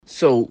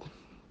So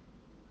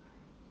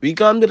we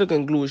come to the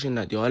conclusion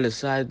that y'all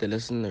decided to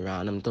listen to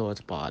Random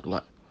Thoughts Part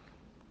 1.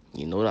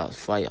 You know that was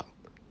fire.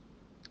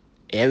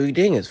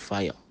 Everything is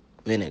fire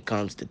when it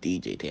comes to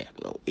DJ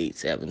Techno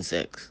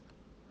 876.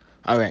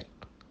 Alright,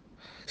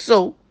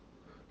 so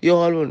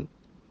y'all want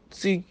to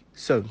see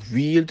some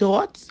real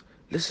thoughts?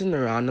 Listen to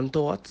Random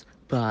Thoughts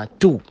Part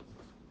 2.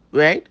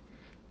 Right?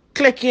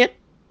 Click it,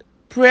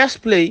 press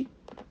play,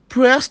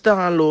 press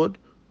download,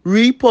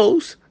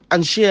 repost,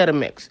 and share the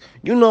mix.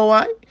 You know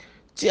why?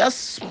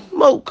 Just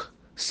smoke.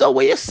 So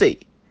what you say?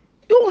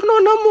 You want to know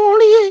no more,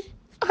 here?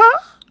 Huh?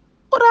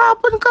 What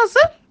happened,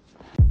 cousin?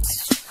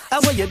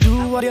 How will you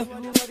do what you,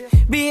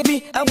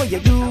 baby? How will you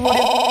do what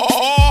you,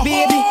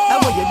 baby? How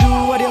will you do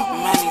what you,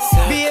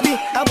 baby?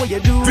 How will you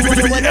do what you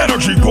wanna do?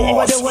 Energy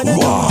Boss live.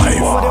 Baby,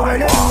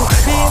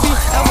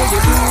 how will you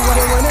do what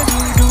you wanna do?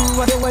 Do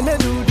what you wanna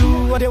do?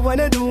 What you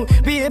wanna do,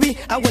 baby?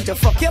 I want to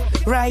fuck you,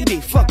 ride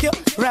it, fuck you,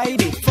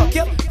 ride it, fuck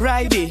you,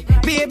 ride it,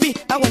 baby.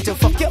 I want to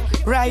fuck you,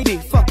 ride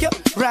it, fuck you,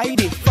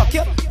 ride it, fuck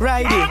you,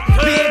 ride it,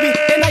 baby.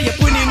 And now you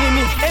put it in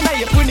it, and now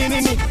you put it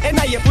in it, and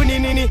now you put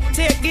it in it.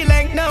 Take the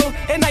length now,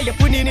 and now you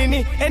put it in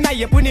it, and now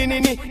you put it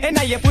in it, and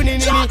now you put it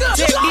in it.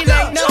 Take the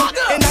length now,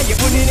 and now you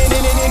put it in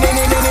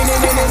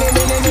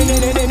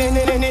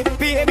it,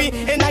 baby.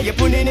 And now you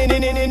put it in.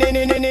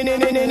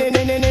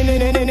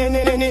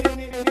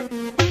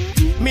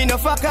 Me no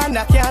fuck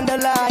under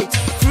candlelight,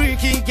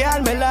 freaky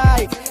girl me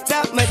like,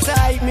 tap me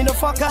tight. Me no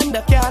fuck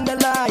under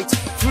candlelight,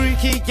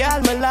 freaky girl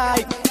me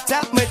like,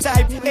 tap me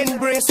tight.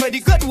 Embrace for the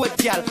good word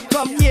girl,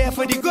 come here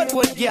for the good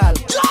word girl.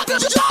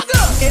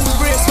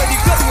 Embrace for the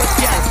good word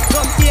girl,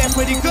 come here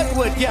for the good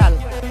word girl.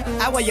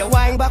 How are you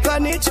wine back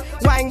on it,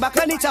 wine back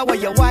on it? How are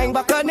you wine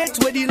back on it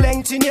with the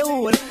length in your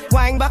hood?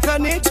 Wine back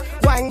on it,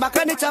 wine back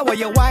on it. How are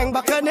you wine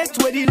back on it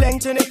with the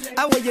length in it?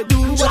 How are you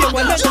do what you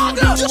wanna do,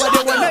 do what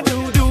you wanna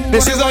do, do.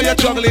 This is how you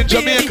travel in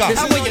Jamaica.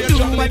 How will you do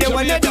what you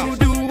wanna do?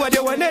 Do what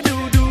you wanna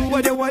do? Do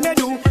what you wanna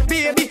do?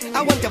 Baby,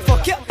 I want to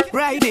fuck you,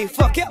 ride it,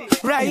 fuck you,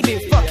 ride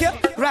it, fuck you,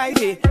 ride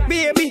it.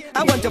 Baby,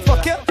 I want to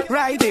fuck you,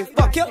 ride it,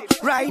 fuck you,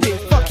 ride it,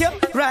 fuck you,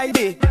 ride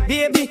it.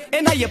 Baby,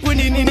 and now you put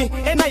it in it,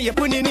 and now you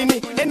put it in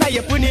it, and now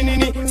you put it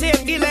in it.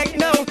 Take the leg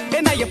now,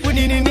 and now you put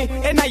it in it,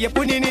 and now you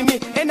put it in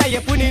it, and now you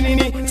put it in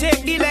it.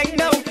 Take the leg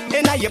now,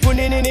 and now you put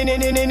it in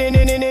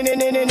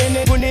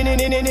it, put it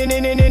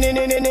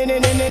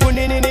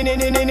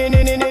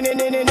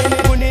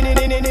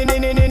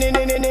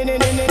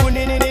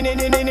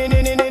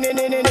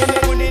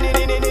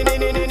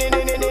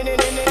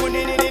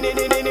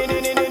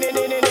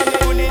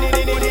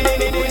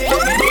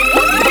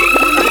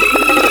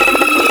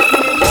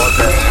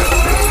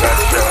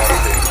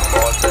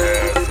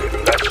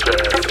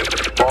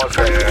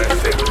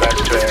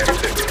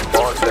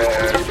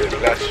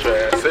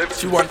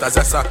She want a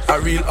zessa, a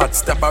real hot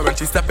stepper. When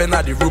she step in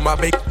the room, a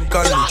big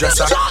gun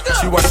dresser.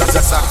 She want a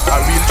zessa, a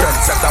real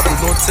trendsetter.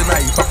 Who notes in her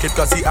pocket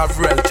cause he have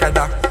real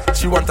cheddar.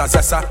 She want a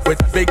zessa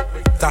with big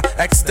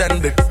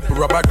extended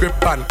rubber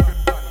grip and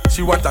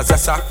she want a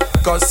zessa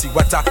cause she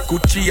want a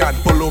Gucci and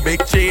polo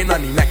big chain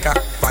on the necker.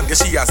 Man,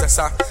 she a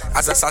zessa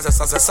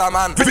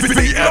man. Big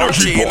long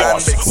chain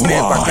and big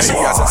slave. Man, she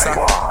a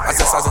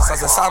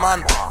zessa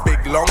man.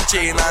 Big long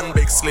chain and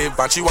big slave.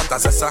 Man, she want a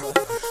zessa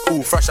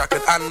who fresh I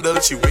could handle.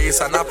 She weighs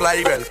and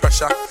apply well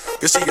pressure.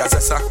 Cause she a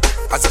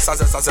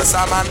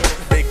zessa man.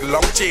 Big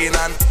long chain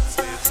and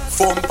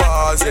foam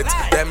bars it.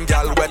 Them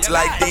gal wet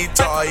like the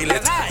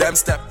toilet. Them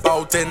step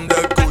out in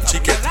the Gucci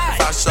kit.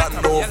 Fashion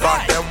over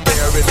them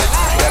wearing it.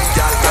 Them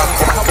gal come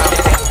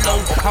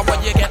how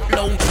will you get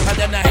low? And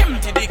then I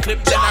empty the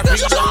clip, then I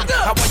reload.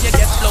 How will you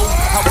get low?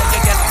 How will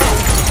you get low?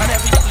 And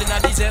every double in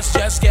these ass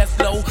just get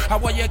low. How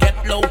will you get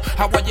low?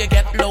 How will you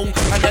get low?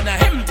 And then I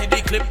empty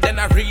the clip, then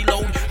I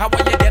reload. How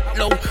will you get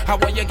low? How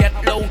will you get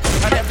low?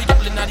 And every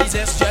double in these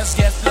ass just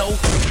get low.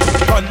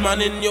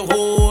 Gunman in your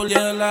hole,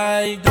 you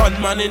like.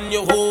 Gunman in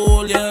your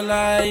hole, you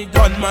like.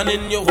 Gunman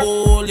in your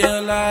hole,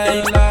 you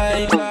like.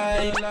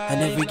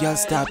 And every girl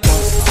start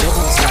bounce, they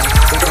bounce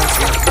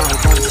like ball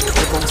bounce,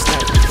 they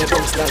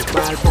bounce like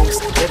ball bounce,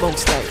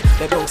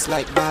 they bounce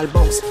like ball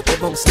bounce, they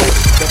bounce like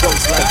ball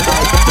bounce.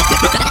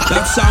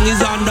 That song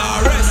is under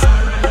arrest.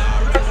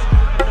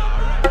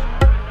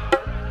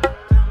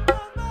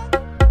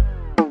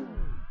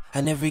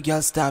 And every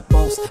girl start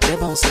bounce, they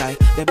bounce like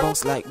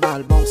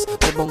ball bounce,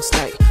 they bounce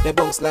like ball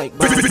bounce.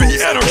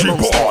 The Energy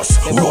Boss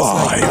live.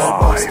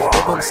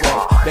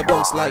 They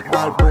bounce like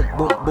ball boom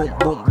boom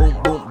boom boom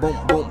boom boom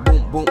boom boom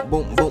boom boom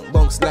boom boom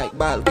bounce like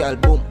ball girl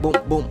boom boom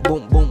boom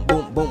boom boom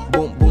boom boom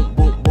boom boom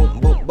boom boom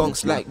boom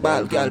bounce like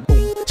ball girl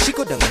boom. She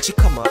go down and she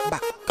come up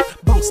back,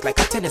 bounce like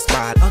a tennis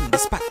ball on the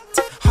spot.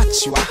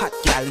 Hot, you a hot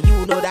girl,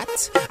 you know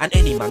that. And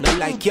any man don't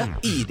like you,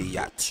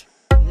 idiot.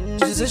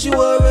 She said she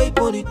was right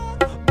on it.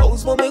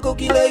 Bounce for me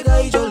cocky like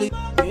I jolly.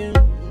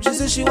 She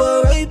said she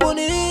was right on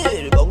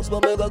it. Bounce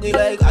for me cocky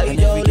like I jolly. And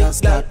every girl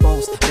start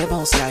bounce, they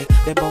bounce like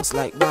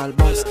ball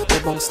bounce, they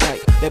bounce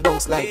like ball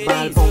bounce, they bounce like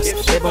ball bounce,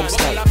 they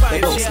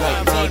bounce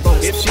like ball.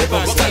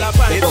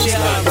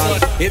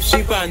 If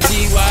she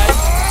panty wide,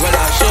 well I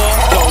sure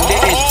down the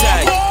head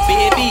tight.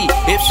 Baby,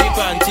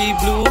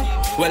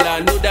 well I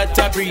know that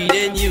I breed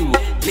in you.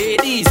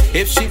 Ladies,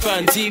 if she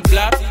panty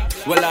black,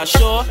 well I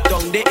sure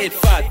don't they it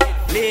fat.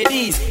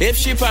 Ladies, if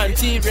she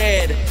panty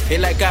red, it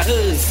like a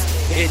hearse,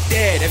 it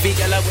dead. Every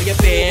girl I wear your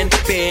bend.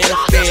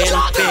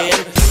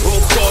 Oh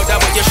God, I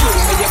want you show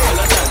me your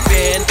colors and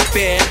bend.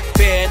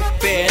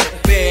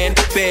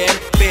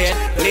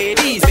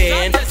 Ladies,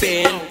 bend.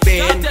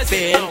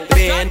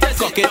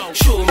 Cock it,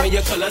 show me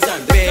your colors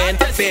and bend.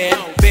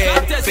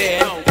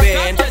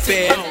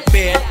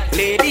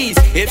 Ladies,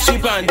 if she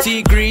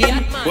panty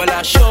green, well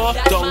I sure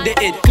don't they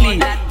it clean.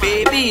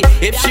 Baby,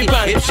 if she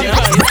panty.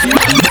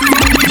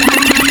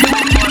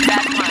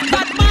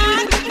 That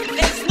man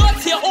is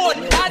not your own.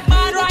 That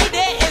man right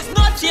there is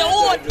not your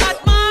own. That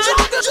man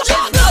is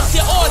not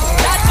your own.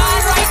 That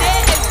man right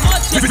there is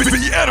not your own.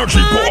 The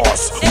energy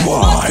boss.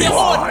 Why?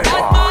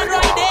 That man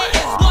right there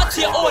is not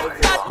your own.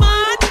 That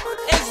man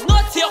is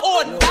not your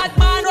own. That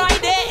man right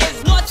there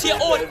is not your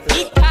own.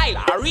 He Kyle,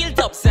 a real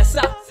top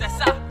sessa.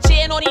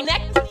 Chain on the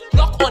neck,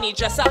 lock on the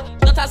dresser.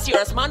 Not a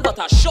serious man, but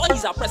a sure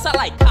he's a presser.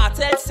 Like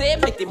cartel say,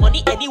 make the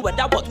money any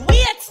weather. But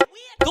wait,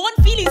 don't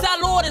feel he's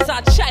alone as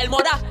a child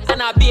mother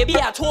and a baby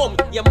at home.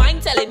 Your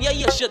mind telling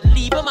you should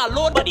leave him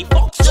alone, but he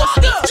fucks so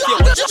stick. You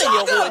put him in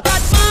your hole.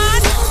 That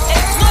man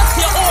is not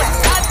your own.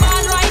 That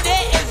man right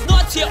there is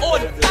not your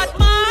own. That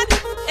man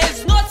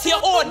is not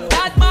your own.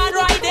 That man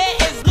right there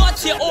is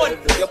not your own.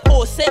 You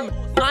post him,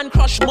 man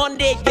crush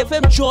Monday. Give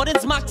him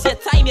Jordan's max, your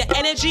time, your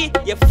energy.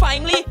 You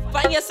finally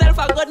find yourself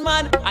a good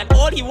man, and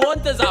all he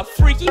wants is a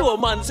freaky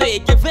woman. So you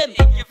give him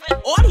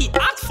all he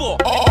asks for.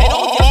 If you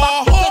don't get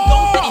back, put it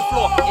down to the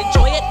floor.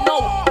 Enjoy it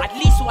now. At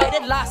least why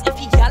did last? If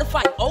he can't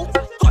find out,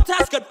 cut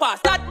us could pass.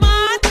 That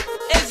man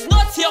is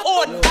not your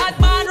own. That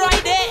man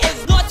right there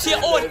is not your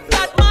own.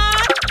 That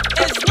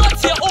man is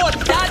not your own.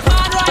 That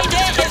man right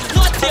there is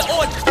not your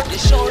own. You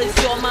sure is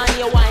your man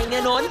you're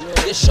whining on?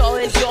 You sure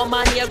is your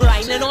man you're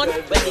grinding on?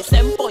 When the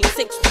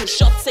 7.62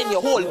 shots in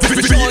your hole. The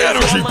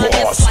energy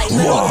boss.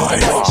 Why?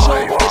 You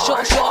sure. Oh yes,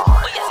 you sure.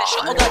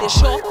 Oh God, you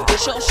sure. Oh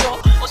yes,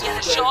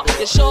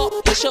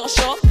 you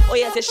sure. Oh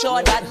yes, you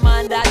sure. That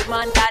man.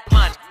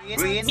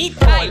 Meet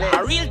Kyle,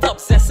 a real top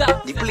sessa.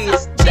 The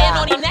place chain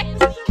on the neck,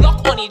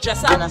 lock on the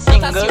dresser. And a Not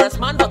single. a serious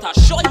man, but a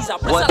sure he's a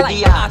presser. What Like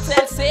the ass?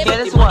 cartel say, Here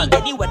make is the money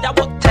one. any weather.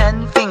 But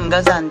 10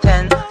 fingers and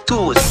 10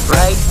 toes.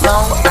 Right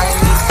now I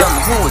need some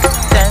hooes.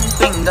 10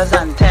 fingers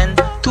and 10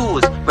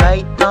 toes.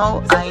 Right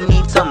now I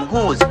need some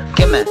hooes.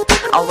 Gimme.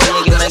 I want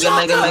you gimme.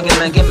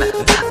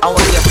 I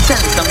want you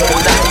send some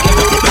hooes and gimme.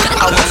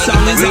 I want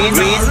you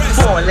rain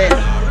falling.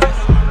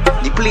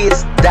 The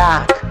place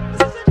dark.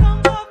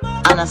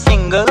 And a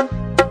single.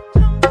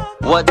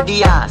 What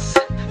the ass?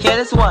 Here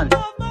is one.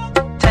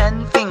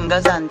 10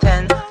 fingers and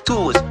 10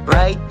 toes.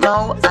 Right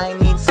now I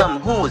need some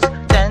hooes.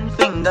 10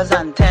 fingers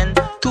and 10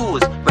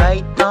 toes.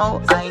 Right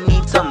now I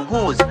need some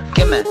hooes.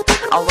 Gimme.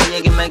 I want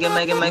you gimme.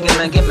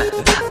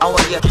 I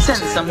want you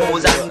send some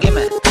hooes and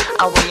gimme.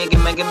 I want you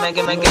gimme.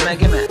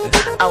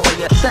 I want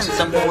you send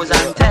some hooes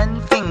and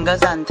 10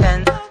 fingers and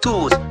 10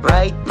 toes.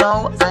 Right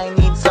now I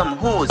need some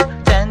hooes.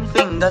 10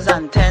 fingers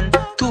and 10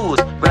 toes.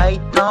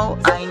 Right now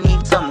I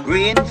need some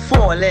rain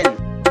falling.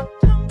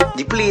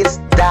 The place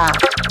dark.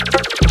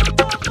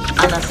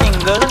 And a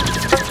single.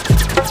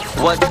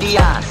 What the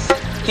ass?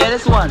 Here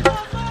is one.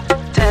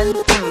 10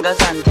 fingers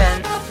and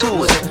 10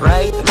 toes.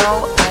 Right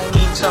now I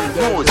need some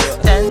hooes.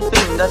 10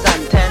 fingers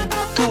and 10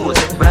 toes.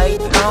 Right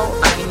now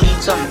I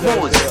need some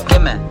hooes.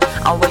 Gimme.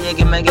 I want you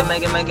gimme.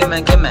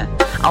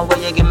 I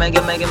want you gimme.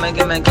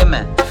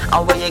 I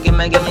want you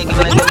gimme.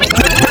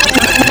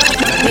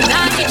 Me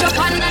nah get your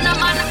hand and a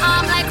man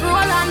arm like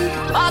Roland.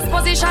 Boss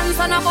position,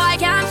 so no boy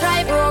can't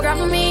try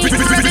program me. The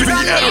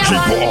energy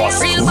boss.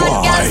 Real bad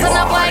girl, so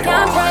no boy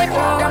can't try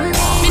program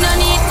me. Me no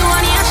need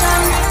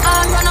donation,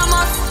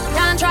 autonomous.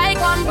 Can't try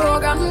come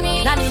program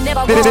me. Nanny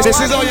never go. This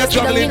is how you're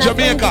juggling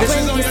Jamaica.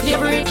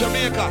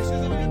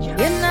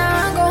 You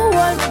nah go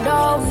hold me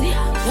down.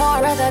 I'd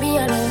rather be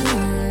alone.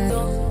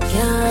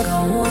 Can't go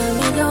hold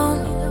me down.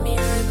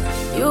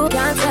 You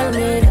can't tell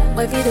me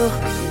what we do,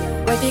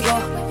 where we go,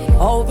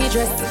 how we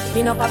dress.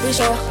 Me no papi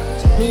show.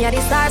 Me a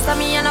the stars, so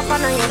me a no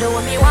fan of you. Do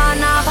me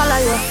wanna follow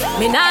you.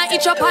 Me nah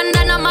itch up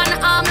under no man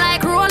arm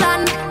like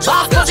Roland.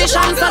 Boss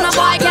position, so no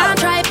boy can't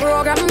try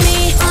program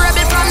me.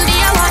 Rebel from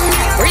day one.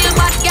 Real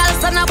bad girl,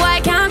 so no boy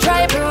can't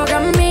try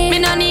program me. Me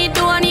no need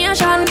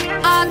donation,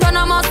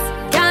 autonomous.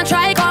 Can't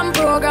try come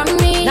program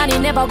me. Nanny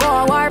never go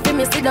a war for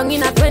me. Sit down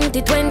in a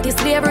 2020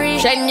 slavery.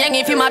 Shenyang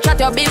if you match at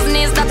your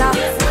business that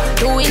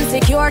too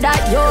insecure that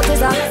you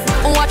is a.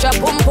 Watch your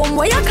pum pum,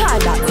 what you call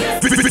that?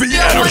 The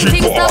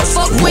energy boss.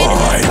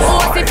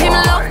 Most if him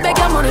love, beg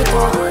your money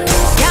too.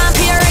 Can't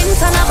pay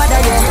rent and a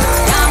bother you.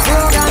 Can't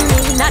program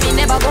me. Nanny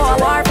never go a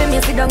war for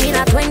me. Sit down in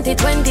a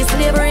 2020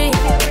 slavery.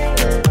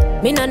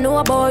 Me no know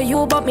about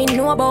you, but me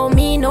know about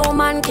me. No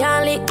man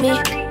can lick me.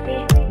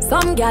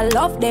 Some gal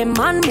love them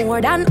man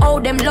more than how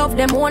them love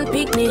them one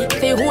pick me.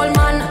 The whole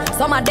man,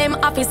 some of them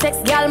happy sex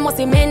gal must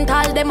be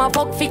mental. Them a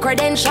fuck fi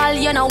credential.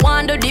 You no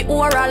want do the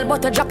oral,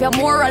 but to drop your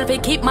moral fi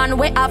keep man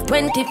we have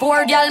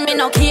 24 gal. Me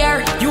no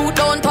care. You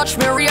don't touch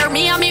me rear.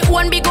 Me and me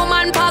one big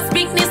woman.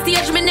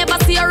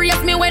 never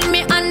serious me when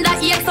me under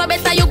here. So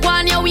better you go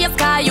on your waist,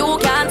 cause you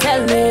can't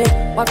tell me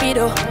what we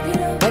do,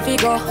 where we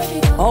go,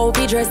 how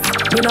we dress.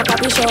 Me no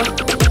copy show.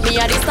 Me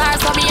a the star,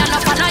 so me a no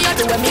follow you.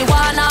 Do when me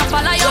wanna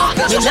follow you.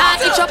 Me nah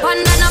itch up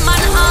under no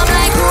man arm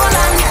like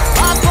Roland.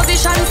 Off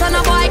position, so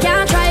no boy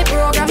can't try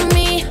program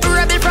me.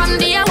 Rebel from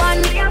day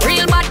one.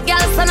 Real bad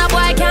girl, so no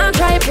boy can't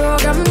try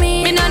program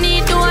me. Me no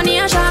need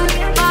donation.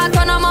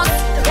 Autonomous,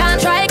 can't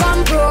try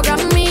come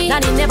program me.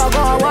 Nanny never go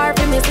a war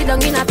for me. Sit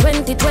down in a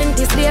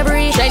 2020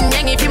 slavery. Shen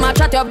yang if you ma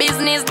chat your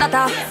business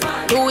data.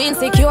 Too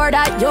insecure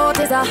that you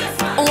is a.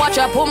 Watch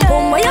your pum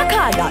pum, what you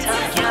call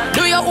that?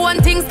 Do your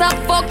own things, stop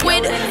fuck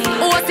with.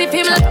 What if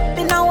him?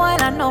 Been a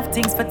while, enough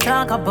things for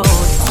talk about.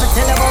 I'ma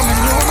tell about my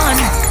new man.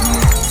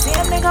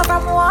 Same nigga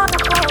from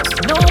Waterhouse.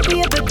 No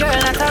baby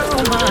girl like a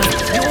rumor.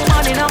 New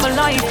man in my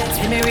life.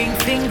 See me ring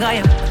finger,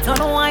 yeah. Don't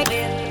know why.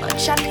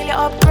 Chanel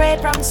upgrade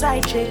from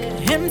side chick.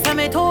 Him tell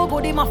me to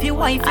good him off your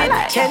wife.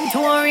 Chen to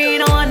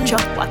arena one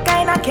drop. What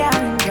kind of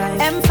carrying drive?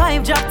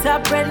 M5 drop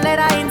top red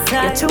leather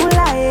inside. You're too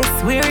light.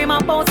 Wear him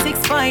about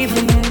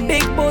 6'5".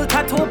 Big bull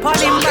tattoo on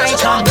him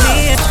right on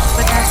me.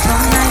 But that's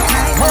some night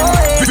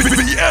boy.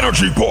 The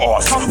energy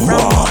boss. Come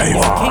from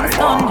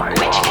Kingston.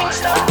 Which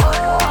Kingston?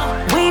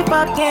 We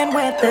fucking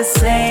with the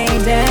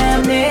same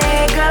damn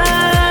nigga.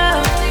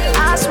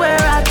 I swear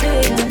I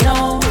didn't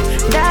know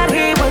that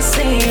he was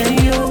seeing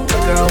you.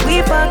 Girl,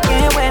 we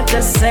fucking with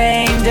the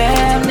same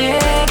damn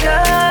nigga.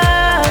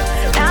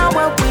 Now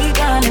what we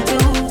gonna do?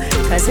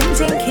 Cause him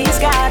think he's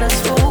got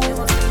us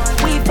fooled.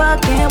 We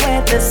fucking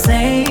with the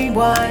same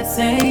boy,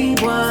 same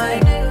boy.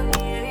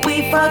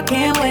 We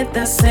fucking with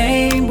the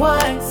same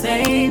boy,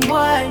 same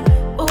boy.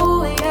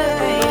 Ooh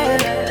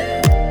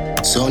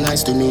yeah. So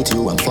nice to meet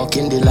you, I'm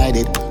fucking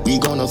delighted. We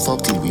gonna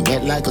fuck till we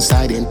wet like a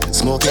siding.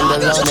 Smoking the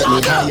law make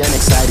me high and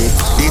excited.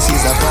 This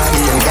is a party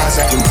and guys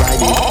are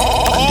invited.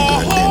 And the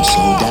girl them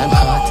so damn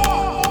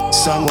hot.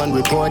 Someone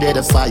reported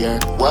a fire.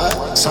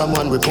 What?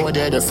 Someone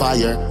reported a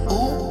fire.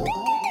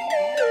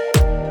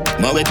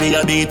 More with me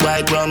a beat,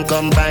 white rum,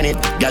 combine it.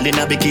 Girl in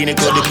a bikini,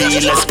 could the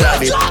be less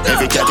private.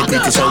 Every cat is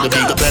pretty, so the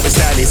big up every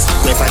stylist.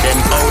 Wait for them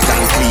out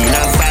and clean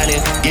and fine it.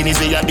 Guineas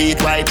with a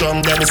beat, white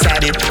rum, them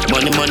beside it.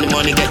 Money, money,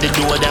 money, get the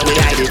door, then we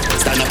hide it.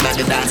 Stand up like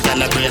the dance,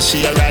 girl a brace,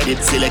 she a ride it.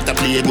 Select a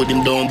play with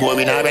him, don't bore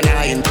me, now we're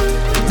nine.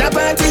 The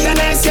party a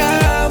nice, yo.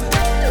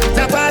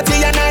 The party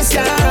a nice,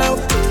 yo.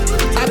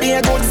 I be a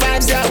good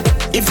vibes, yo.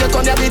 If you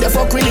come here with the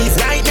fuck relief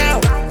right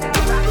now.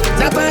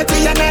 The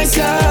party a nice,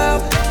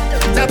 yo.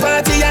 The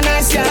party a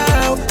nice, yo.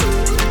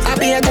 I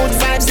be a good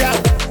vibes, yo.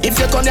 If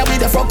you come here with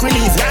the fuck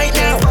relief right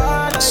now.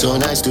 So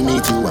nice to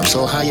meet you, I'm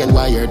so high and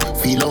wired.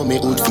 Feel how me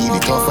would feel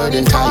it tougher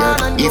than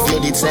tired. If you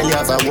did sell, you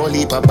have a whole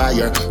heap of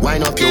buyer.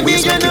 Wind up your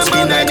waist, make it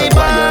spin like a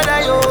choir.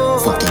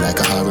 Fuck you like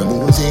a horror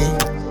movie.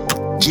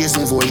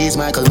 Jason Voorhees,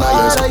 Michael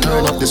Myers.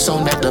 Turn up the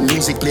sound, let the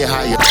music play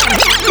higher.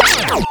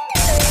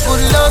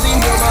 Good love in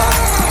your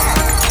mouth.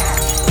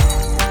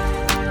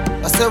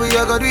 I say we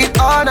are gonna do it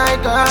all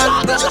night,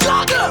 girl.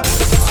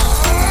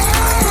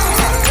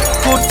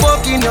 Good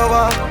fucking your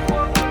mouth.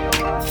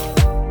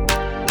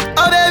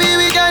 Oh baby,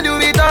 we can do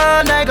it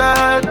all night,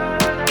 girl.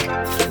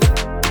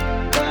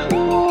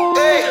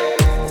 Hey,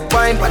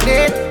 wine pan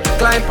it,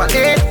 climb pan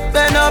it.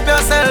 Bend up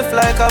yourself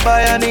like a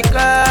bionic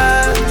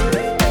girl.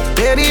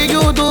 Baby,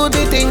 you do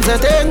the things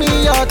that take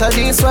me out of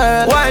this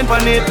world. Wine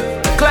pan it,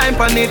 climb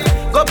pan it.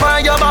 Go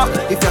on your back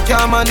if you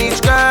can't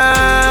manage,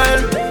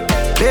 girl.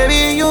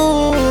 Baby, you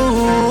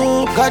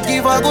God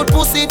give a good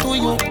pussy to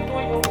you.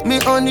 Me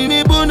honey,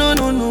 me boo, no.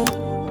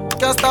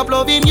 Can't stop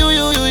loving you.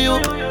 You.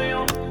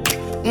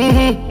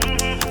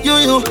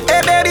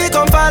 Hey baby,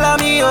 come follow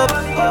me up.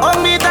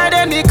 On me tight,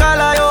 then me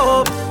color you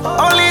up.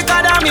 Only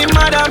God and me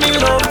mad and me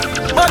love.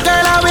 But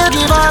girl, I will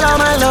give all of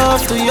my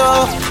love to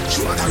you.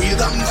 She want a real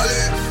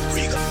gangale.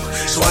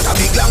 She want a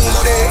big long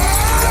body.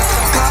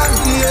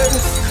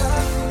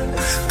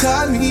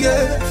 Call me,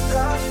 yeah.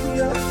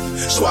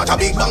 She want a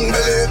big bang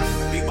belly.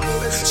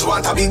 She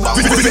want a big bang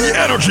belly. The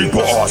energy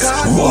boss.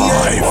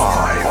 Why?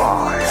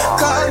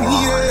 Call me,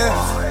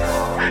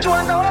 yeah. She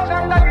want a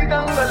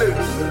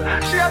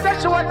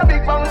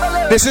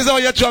this is how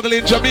you juggle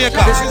in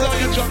Jamaica. This is how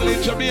you juggle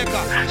in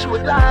Jamaica. She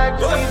would like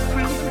to be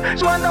free.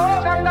 She want a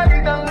hug and a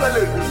big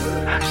dangle.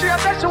 She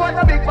said she want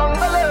a big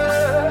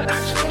bungalow.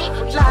 She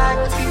would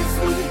like to be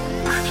free.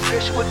 She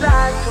said she would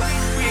like to be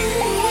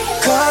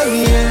free. Call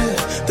me, yeah.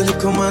 The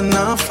little man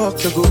now fuck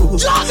the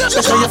goose.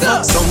 That's how you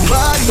fuck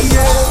somebody,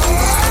 yeah.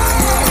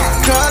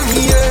 Call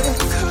me, yeah.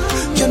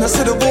 You know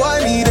say the boy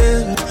need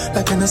it.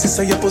 Like when I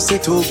say your pussy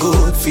too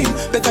good, feel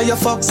better you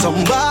fuck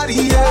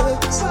somebody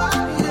else.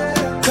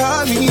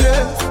 Call me,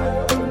 yeah.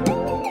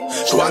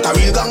 She want a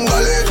real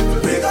gangale.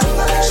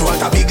 She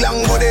want a big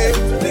long body.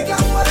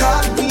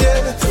 Call me,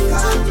 yeah.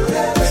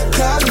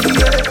 Call me,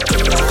 yeah.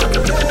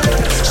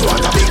 She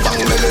want a big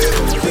bang belly.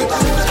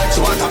 She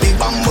want a big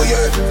bamboo,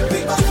 yeah.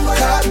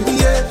 Call me,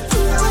 yeah.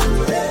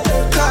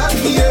 Call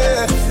me,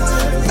 yeah.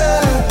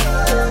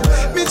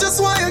 Me just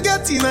want you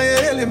get in your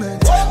element.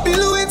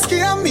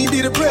 And me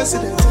be the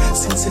president.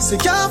 Since it's say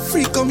you're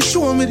free, come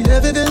show me the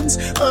evidence.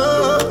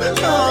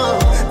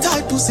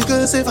 Tight pussy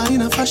girls ever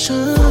in a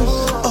fashion,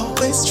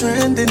 always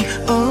trending.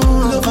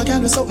 Love a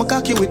girl with something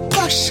cocky with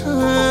passion. Fling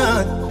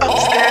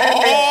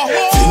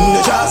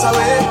the jars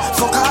away,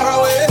 fuck her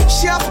away.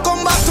 She have to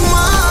come back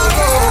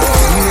tomorrow.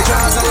 Fling the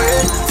jars away,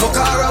 fuck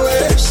her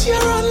away. She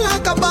run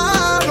like a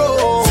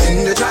barrow.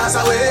 Fling the jars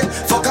away,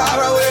 fuck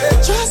her away.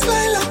 Just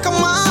like a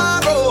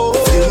marrow.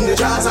 Fling the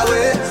jars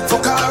away,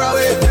 fuck her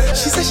away.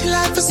 She said she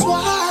like to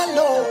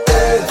swallow.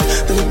 Hey,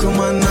 the little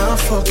man now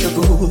fuck you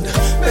good.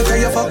 Better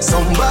you fuck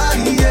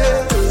somebody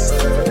else.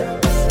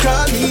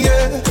 Call me,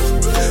 yeah.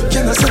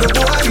 Can I see the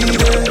boy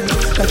there?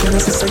 Like when I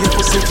say your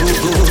pussy too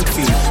good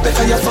for you.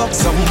 Better you fuck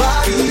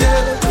somebody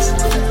else.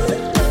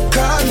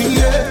 Call me,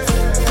 yeah.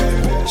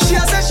 She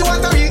said she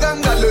want a big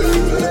angle.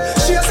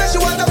 She said she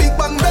want a big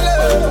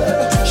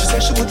bungalow. She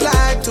said she would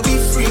like to be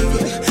free.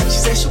 She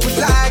said she would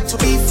like to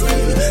be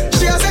free.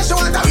 She said she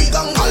want a big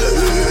angle.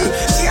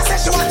 She said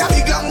she want a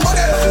big long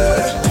body.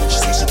 She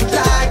said she would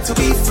like to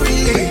be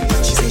free.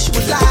 She said she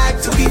would like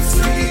to be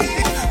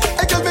free.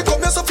 I can't make up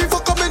myself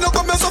for coming, no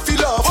come myself for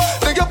love.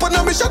 Then you put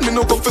on me shot, me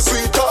no come for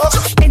sweet talk.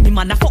 Any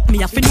man a fuck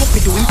me, I feel no fi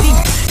doing thing.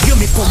 You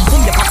me pum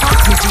pum, you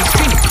pass me deep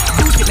string.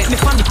 Booty make me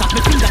fan it up,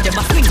 me finger them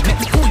a swing. Make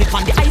me cool it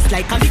on the ice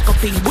like a lick up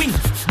penguin.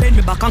 Bend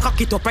me back and cock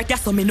it up right there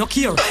so me no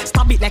care.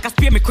 Stab it like a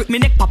spear, me quick me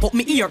neck pop up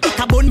me ear. It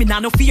a bone me nah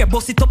no fear,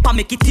 bust it up and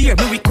make it tear.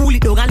 Me we cool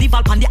it down and leave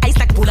all on the ice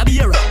like polar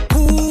beer.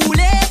 Cool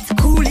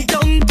it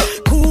down,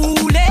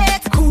 cool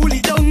it, cool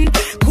it down,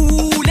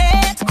 cool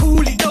it,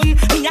 cool it down.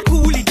 Me a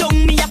cool it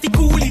down, me have to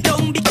cool it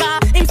down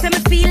because him say me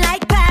feel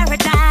like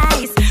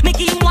paradise. Make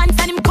him once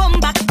and him come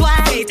back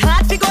twice.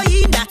 Hard to go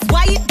in, that's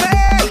why it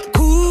burn.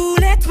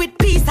 Cool it with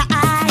piece of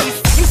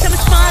ice. Him say me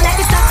small like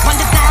the top on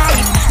the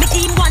dice. Make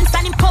him once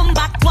and him come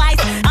back twice.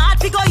 Hard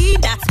to go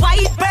in, that's why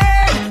it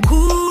burn.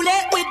 Cool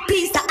it with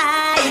piece of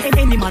ice.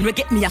 Any man will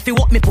get me, I feel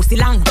walk me pussy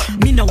long.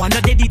 Me no one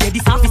no daddy,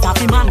 soft is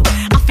man.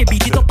 I feel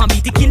beat it up and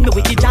beat it, kill me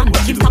with the jam.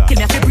 Keep stop kill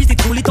me, I feel breeze it,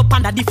 pull it up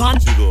under the fan.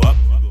 She go up,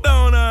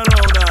 down, I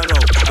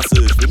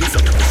search for this,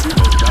 she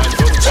go down,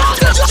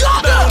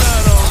 down.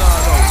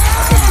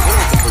 I tell you, hold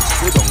up, put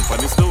you down for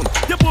the stone.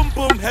 You boom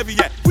boom heavy,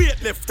 yeah,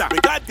 weightlifter. We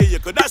got you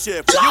could dash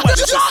it for you and the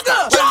sister.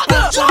 When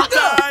boom boom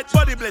tight,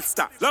 body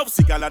blister. Love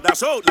cigar,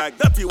 dash out like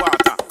dirty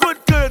water.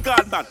 Good girl,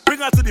 God man, bring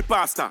her to the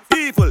pastor.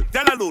 People,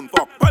 get alone,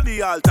 fuck, on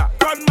the altar.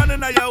 Gunman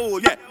in your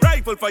hole, yeah,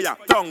 rifle for ya.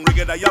 Tongue ring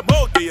in your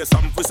mouth, do you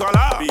something for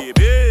swallow.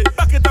 Baby,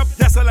 back it up,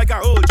 yes, I like a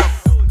whole jump.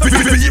 The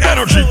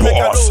energy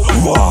boss,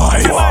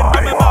 live.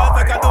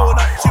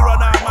 She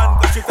run her man,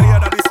 cause she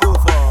tired of this slow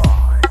for.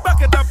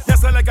 Back it up,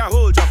 yes, I like a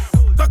whole jump.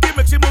 Cocky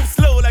make she move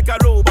slow like a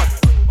robot.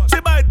 She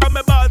bite on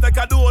my balls like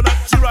a donut.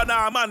 She run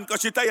her man,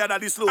 cause she tired of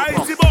this slow. I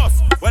see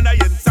boss, when I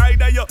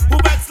inside of you, who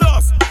bets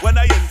lost? When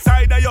I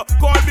inside of you,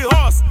 call me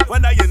horse.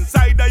 When I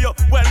inside of you,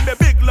 when the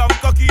big long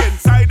cocky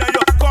inside of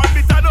you, call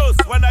me Thanos.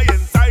 When I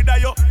inside of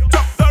you,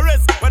 chop the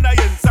wrist. When I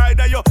inside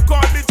of you,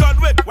 call me John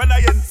Wick. When I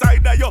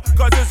inside of you,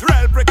 cause it's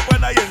real brick.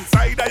 When I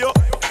inside of you,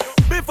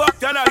 me fuck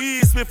y'all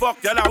east, me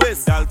fuck y'all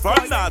west. Y'all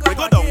from north, we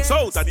go down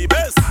south are the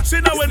best.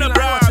 She know when the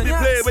bra, me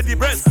play with the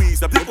breast piece.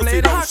 The people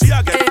say down, she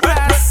a get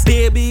wet.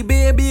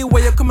 Baby,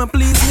 where you come and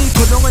please me?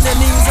 Go down on your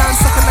knees and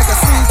suck it like a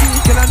sweetie.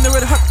 Girl, I know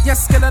it hot,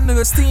 yes, girl, I know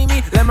it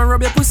steamy. Let me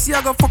rub your pussy,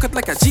 I go fuck it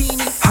like a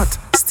genie. Hot,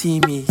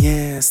 steamy,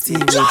 yeah,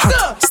 steamy.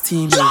 Hot,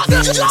 steamy,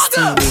 yeah,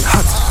 steamy.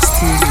 Hot,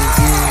 steamy,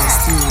 yeah,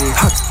 steamy.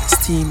 Hot,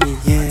 steamy,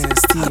 yeah,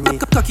 steamy.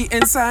 Cocky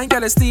inside,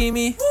 girl, it's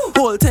steamy.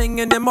 Whole thing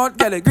in the mud,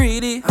 girl, it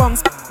greedy.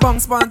 Bungs,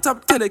 on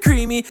top till it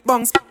creamy.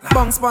 Bungs,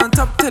 on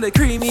top till it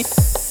creamy.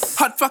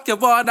 Hot fuck your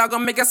water,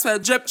 gon' make it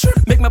sweat drip.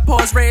 Make my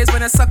paws raise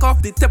when I suck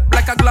off the tip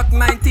like a Glock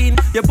 19.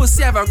 Your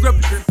pussy have a grip,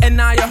 and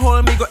now you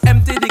hold me, go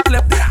empty the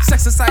clip.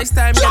 Exercise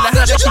time, get the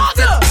head keep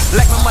fit.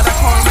 Like my mother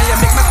call me, you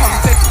make me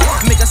come fit.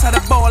 Make us had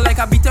a ball like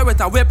a beater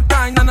with a whip.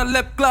 Grind on a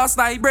lip gloss,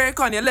 like break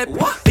on your lip.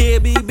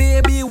 Baby,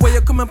 where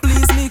you come and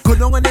please me? Go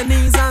down on your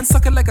knees and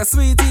suck it like a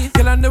sweetie.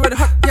 Girl, I know it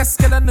hot, yes,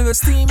 girl, I know it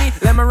steamy.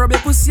 Let me rub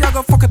your pussy, I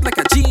go fuck it like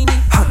a genie.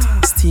 Hot,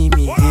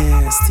 steamy,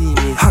 yeah,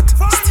 steamy. Hot,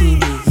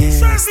 steamy,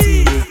 yeah,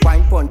 steamy.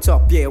 Wine punch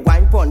up, yeah,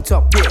 wine punch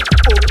up, yeah.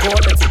 Oh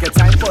God, let's take your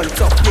time punch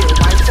up, yeah.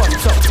 Wine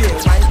punch up, yeah,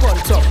 wine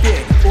punch up,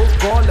 yeah. Oh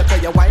God, look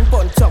at your wine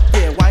punch up,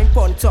 yeah. Wine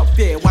punch up,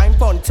 yeah, wine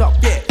punch up,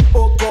 yeah.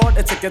 Oh God,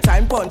 let's take your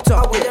time punch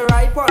up. Where you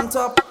right punch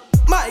up,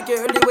 my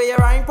girlie, where you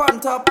right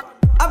punch up.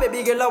 A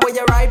baby girl, where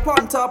you right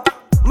punch up,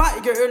 my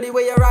girlie,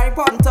 where you right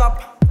punch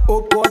up.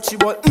 Oh God, she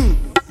want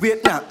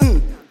wait now,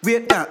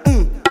 wait now,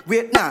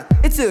 wait now.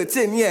 It's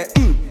hurting, yeah,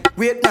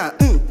 wait now,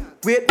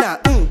 wait now,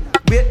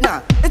 wait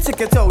now. It's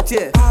take it out,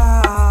 yeah.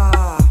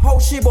 How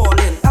she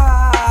ballin',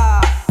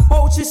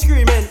 how she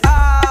screaming,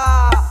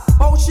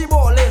 how she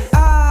ballin',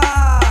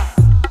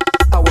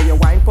 where you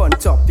wine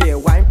punch up, yeah,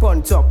 wine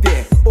punch up,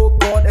 yeah. Oh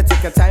God, it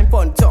take a time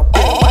punch up,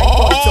 yeah, wine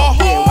punch up,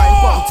 yeah, wine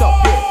punch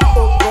up, yeah.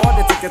 Oh God,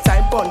 it take a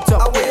time punch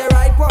up, where you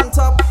right punch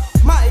up,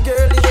 my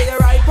girlie, where you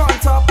right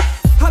punch up.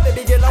 A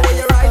baby girl, where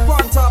you right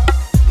punch up,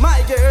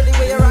 my girlie,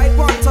 where you right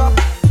punch up.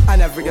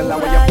 And every girl, where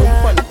you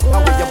boom on it,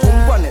 where you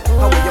boom on it,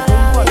 where you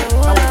boom on it,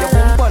 where you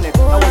boom on it,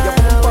 where you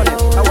boom on it.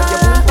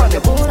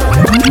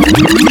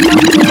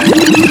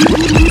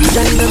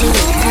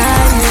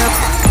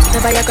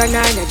 Never your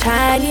corner, no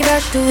tiny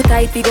brush too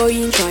tight, we go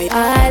in, try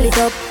all it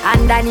up.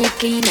 Underneath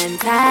clean and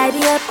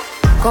tidy up.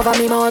 Cover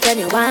me mouth when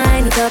you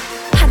wind it up.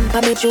 Hand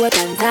pa me throat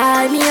and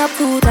tie me up.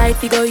 Too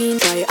tight, we go in,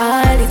 try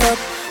all it up.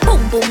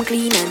 Boom boom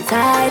clean and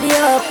tidy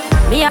up.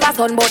 Me have a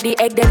son but the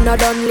egg them not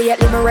done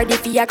lately. Me ready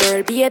for your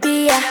girl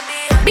baby.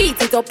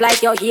 Beat it up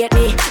like you hate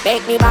me.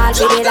 Make me ball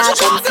baby that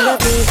come save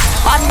me.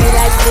 On me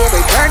like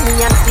slavery, turn me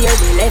and steer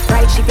me. Left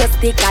right shift your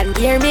stick and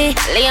gear me.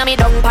 Lay me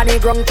down pan the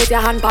ground, put your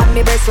hand pan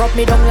me breast, rub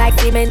me down like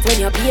cement when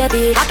you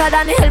baby. Hotter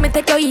than hell me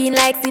take you in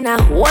like sinner.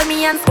 Hold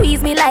me and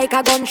squeeze me like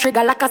a gun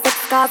trigger, like a sex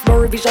cast. No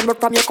revision but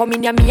from you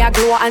coming here me a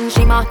glow and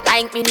shimmer.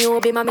 Thank me new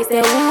be me say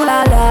ooh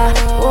la la,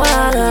 ooh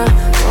la la,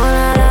 ooh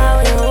la la,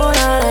 ooh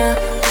la la,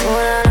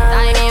 ooh la la.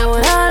 Tie me up,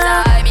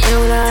 tie me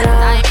up,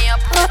 tie me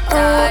up,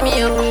 tie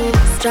me up.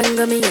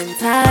 Strangle me and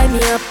tie me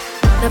up.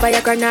 Never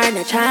your corner,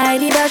 no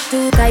shiny brush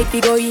too tight,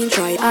 we go in,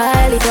 try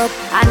all it up.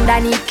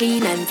 Underneath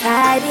clean and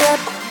tidy up.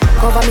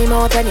 Cover me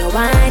mouth when you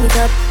wind it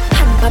up.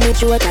 Hand pa me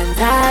throat and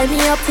tie me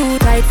up. Too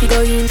tight, we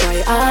go in,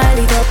 try all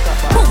it up.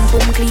 Boom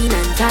boom clean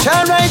and tight. She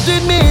right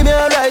with me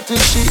alright with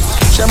she.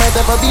 She might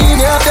have a be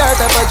me a type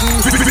of G.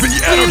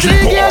 Easy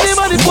give me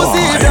money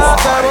pussy,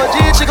 dark about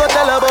G. She go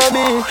tell about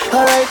me.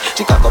 Alright,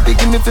 she cock up,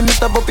 give me for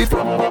Mr. Buppy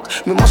from work.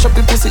 Me mash up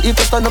the pussy if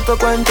I stand up to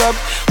grind up.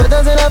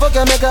 Better than ever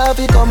can make her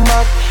happy come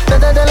back.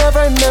 Better than her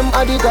friend them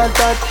I did got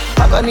that.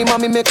 I got him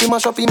mommy make him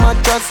mash up him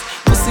mattress.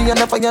 Pussy and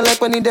the fire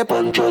like when he dey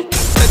on track.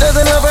 Better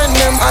than her friend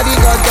them I did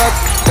got that.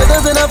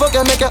 Better than ever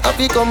can make her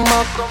happy come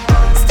back.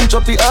 Stitch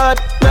up the heart,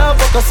 now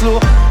fuck her slow.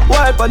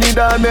 Wipe on the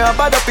down, me a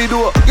bad up the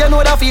door. You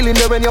know that feeling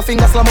there when your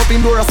fingers slam up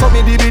in door. So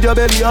me did with your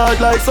belly hard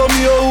like some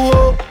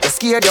yo. You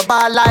scared your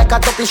ball like a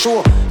tuppy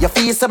show. Your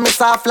feet me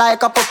soft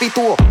like a puppy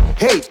toe.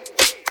 Hey,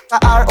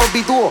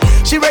 R.O.B.do.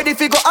 She ready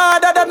fi go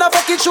harder than a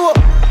fucking show.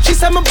 She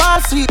say my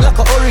ball sweet like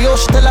a Oreo.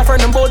 She tell her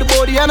friend about the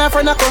body and her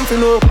friend a come fi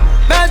know.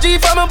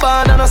 Magic from my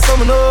band and a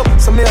summer know.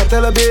 So me a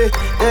tell her be,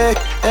 hey,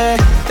 hey,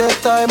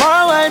 take time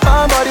or wine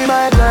for body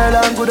my girl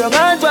and good and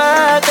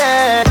work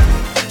it.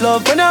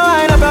 Love when you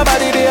wind up your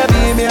body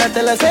baby. Me a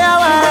tell her say I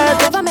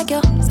want. Never make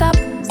you stop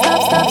it up.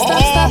 Tight to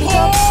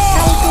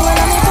all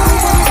of me boom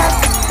boom stop.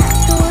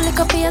 Too lick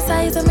up your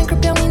size and me grip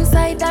you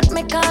inside. That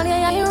me call you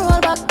and you roll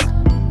back.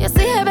 You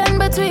see heaven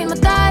between my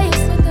thighs.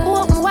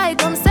 Walk me wide,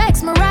 come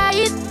sex me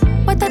right.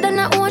 Wetter than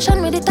the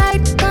ocean with the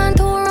tide. Can't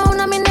turn around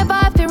and me never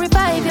have to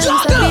revive you. So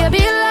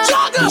baby love,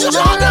 you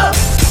know love.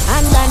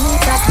 And I need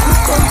that good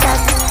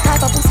contact.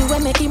 Type of pussy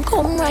when make him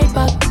come right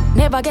back.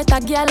 Never get a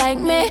girl like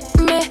me.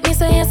 Me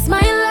say yes my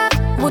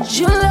love. Would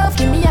you love?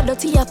 Give me a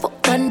dirty a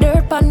fuck and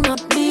dirt pan my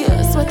beer.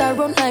 Sweater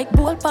run like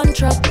ball pan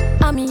trap.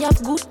 And me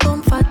have good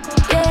comfort,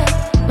 yeah.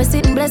 Me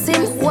sitting bless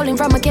him, hold him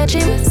from a catch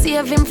him.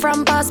 Save him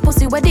from past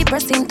pussy where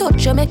depressing.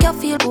 Touch you make you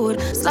feel good.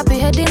 Slap your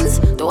headings.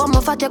 Do one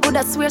more fat you could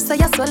have swear so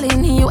you're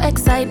swelling. You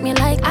excite me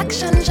like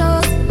action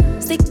shows.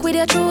 Stick with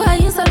your true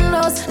highs and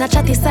lows. Not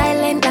chatty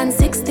silent and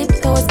 6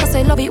 tiptoes. Cause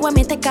I love it when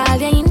me take all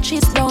your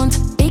inches down.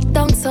 Big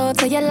down so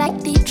you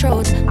like deep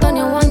throat. Turn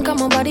your one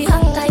come on body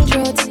hot tight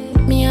throat.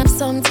 Me have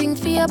something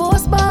for your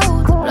boss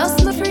bout.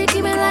 Plus my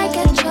freaky me like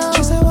a chow.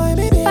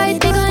 Fight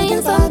big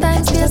in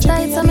sometimes feels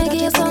tight so me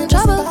give some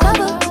trouble.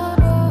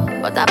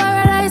 But I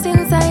paradise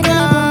inside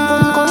and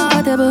boom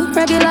compatible.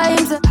 Regular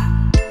himself.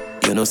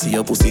 You know see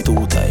your pussy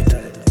too tight.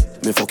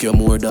 Me fuck you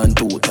more than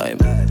 2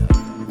 times.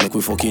 Make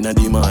we fuck inna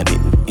the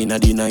morning. Inna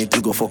the night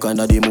we go fuck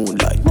under the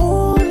moonlight.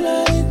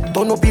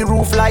 Turn up the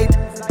roof light.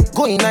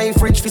 Go in a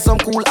fridge for some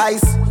cool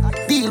ice.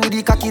 Deal with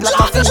the cocky like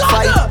a food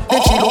fight.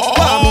 Then she look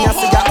for me and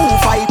say ya who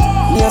fight.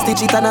 Me a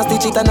stitch it and a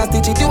stitch it and a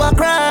stitch it. You a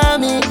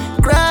Grammy.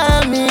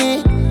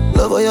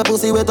 Love how your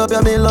pussy wet up,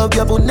 ya me love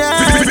your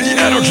punani. The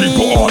energy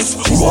boss,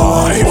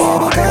 why?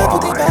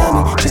 Put it by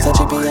me. She said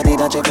she pay a did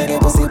a check like a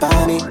pussy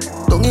by me.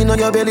 Don't in on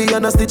your belly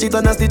and a stitch it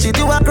and a stitch it.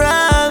 You a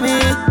Grammy.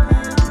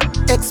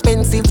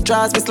 Expensive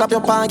dress, me slap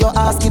your pan, your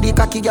ass, give the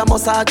cocky, you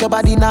massage your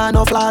body, nah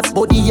no flats.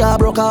 Body ya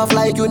broke off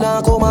like you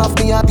nah come off.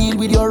 Me a deal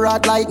with your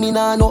rat like me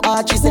nah no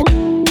art. She said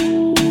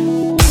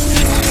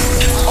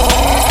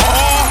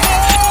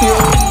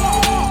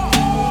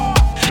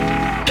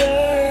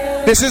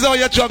This is how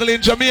you're juggling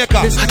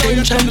Jamaica.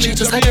 Attention, she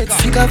just I get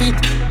sick of it.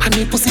 And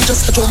me pussy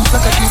just a jump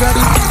like a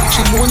rabbit.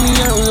 She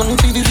lonely and long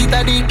to visit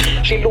daddy.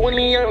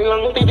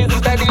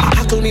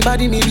 I told me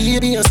body, me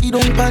baby, and she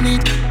don't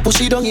panic.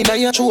 Push it down in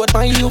your throat,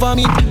 find you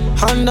vomit.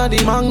 Under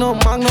the magnum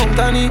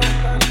tonic.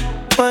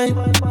 Fine,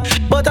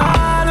 but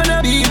I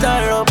wanna beat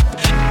her up.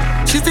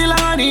 She still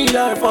I need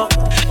her fuck.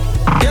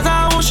 Guess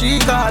how she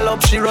call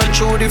up. She run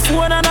through the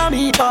phone and I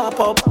me pop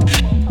up.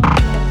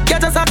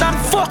 Get us out that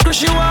fuck, cause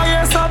she want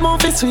hear some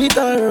movie sweet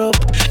her up.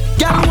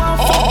 Girl want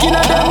fuck in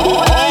a them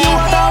boy, and you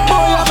want that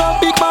boy, you have a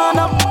big man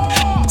up.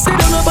 Sit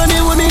down up on the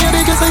with me,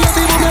 because you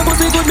see what me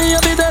pussy good, me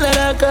have to tell her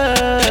that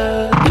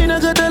girl. Me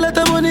not gonna tell her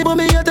the money, but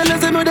me have to tell her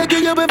say me they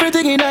give you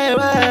everything in her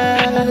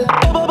world.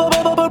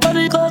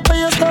 Body cock for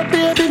your stop,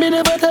 baby, me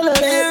never tell her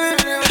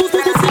that.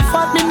 Pussy you see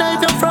fat, me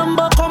knife you from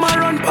back, come and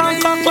run,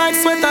 punk cock like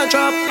sweater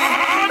drop.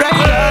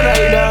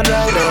 Ride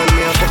on.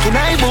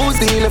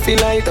 feel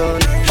light on.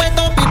 Wet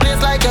up the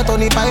place like a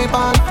Tony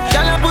Python.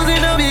 Girl, your pussy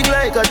no big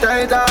like a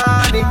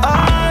Titanic. All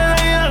I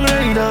am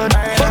right on.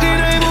 Fucking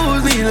I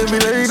moves me, let me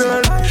lay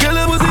down. Girl,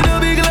 your pussy no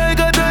big like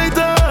a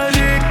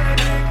Titanic.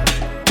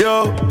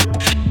 Yo.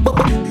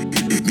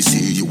 Let me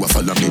see you a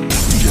follow me.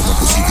 DM a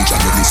pussy bitch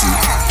and let me see.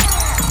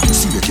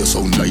 See make you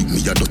sound like me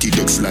a dirty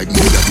decks like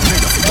me.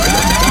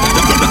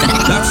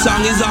 That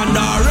song is under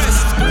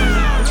arrest.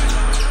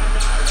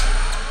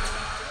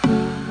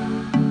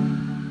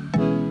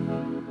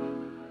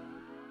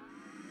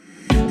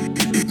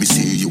 Let me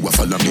see you a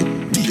follow me.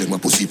 DM a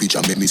pussy bitch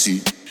and let me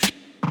see.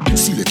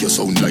 See make you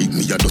sound like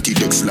me a dirty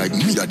decks like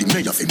me a the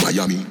mayor for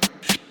Miami.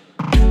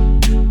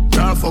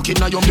 Nah fucking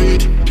now your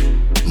mate.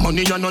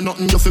 Money and no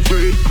nothing you fi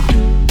pray.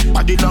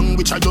 Body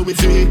language I do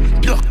with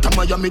it. Doctor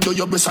Miami do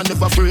your best and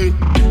never free.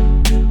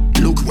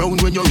 Look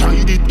round when you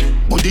ride it.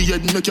 Body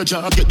head make your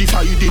jaw get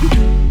divided.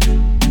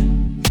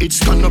 It's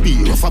gonna be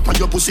rough up on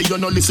your pussy. You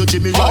no listen to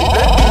me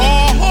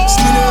right.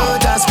 Skin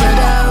out and spread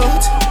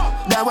out.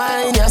 That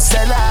wine you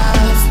sell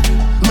off.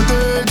 My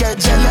girl get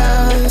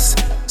jealous.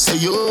 Say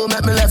you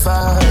make me laugh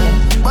out.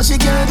 But she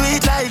can't do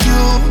it like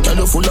you. Girl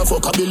you full of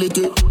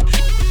fuckability.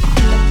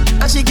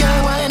 And she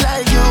can't wine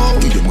like you.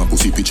 Give them a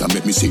pussy picture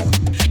make me see.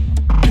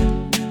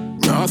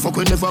 Nah fuck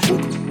we never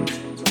cook.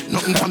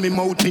 Nothing from me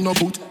mouth me no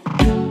put.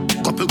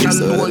 Couple girl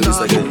no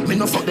nah do. Me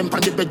no fuck them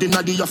pan the bed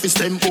inna the office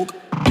them cook.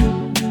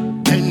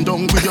 Bend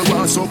down with your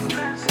ass up.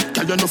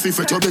 Tell you no fi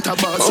fret you better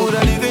boss up. Oh,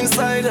 I live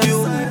inside of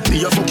you.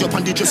 Me a fuck you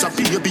pan the dress up.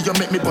 Baby you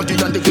make me body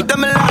and the good.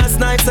 Them last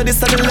night so this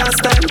is the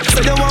last time.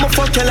 So you want me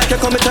fuck you like you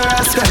commit a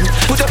rascal.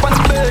 Put up on the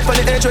bed for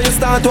the edge when you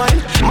start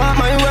wine. Mark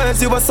my words,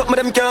 you was something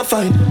them can't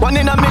find. 1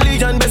 in a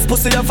million, best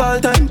pussy of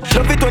all time.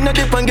 Love it when you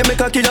dip and give me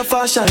cocky your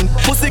fashion.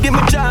 Pussy give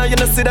me joy, you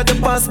know see that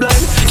you pass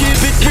blind.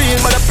 Keep it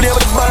real, but I play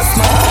with the boss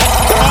man.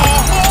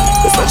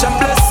 It's such a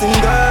blessing,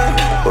 girl.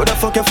 Who the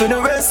fuck you for the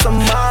rest of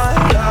my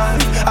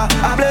life?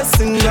 A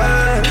blessing,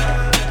 girl.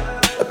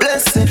 A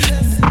blessing,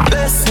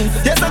 blessing.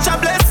 You're such a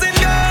blessing,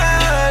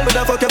 girl. Who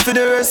the fuck you for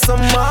the rest of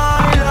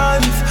my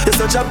life? You're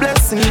such a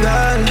blessing,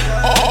 girl.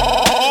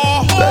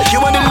 Like you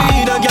want the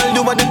leader, girl,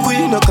 you want the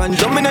queen. No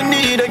condom in a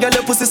need, girl,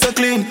 your pussy so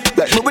clean.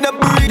 Like me with a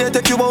breed, I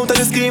take you out of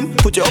the scheme.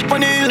 Put you up on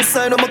the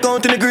hillside, I'm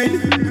count in the green.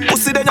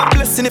 Pussy then a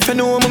blessing if you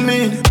know what I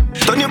mean.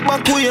 Turn your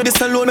back way,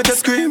 this alone make you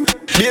scream.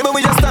 Baby,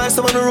 we just start,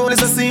 so on the roll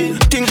is a scene.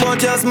 Think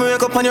about you as me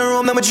wake up on your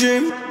room, now my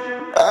dream.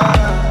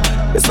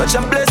 It's such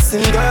a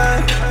blessing,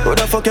 girl. Who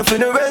the fuck you for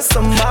the rest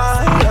of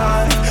my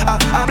life?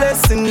 A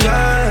blessing,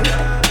 girl.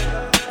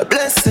 A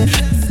blessing,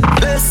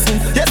 blessing.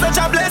 You're such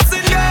a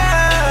blessing,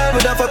 girl. Who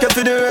the fuck you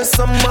for the rest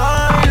of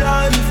my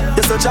life?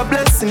 You're such a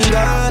blessing,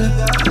 girl.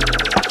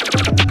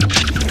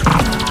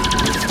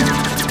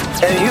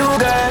 And you,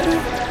 girl.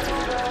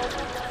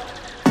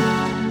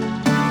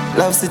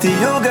 Love City,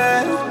 you,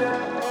 girl.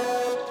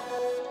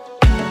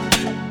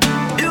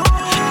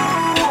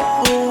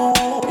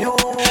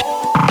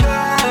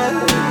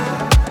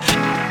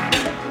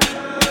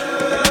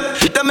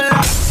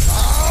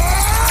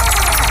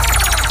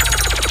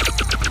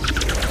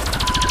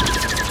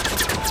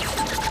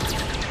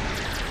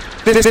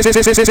 This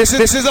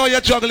is how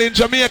you're juggling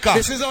Jamaica.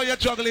 This is how you're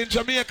juggling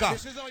Jamaica.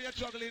 This is how you're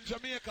juggling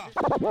Jamaica.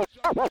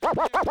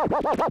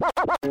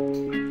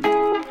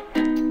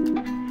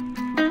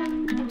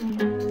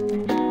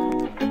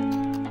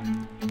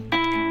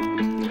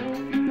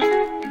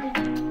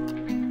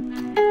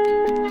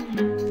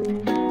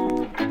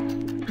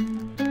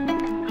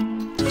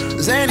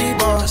 Zany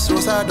boss,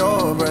 suicide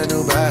door, brand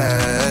new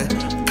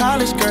bag.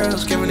 College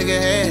girls, give a nigga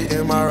head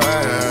in my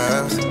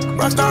raps.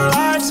 Rockstar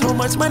life, so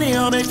much money,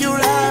 I'll make you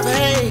laugh.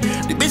 Hey,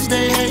 the bitch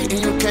they hate,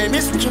 and you can't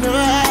miss what you never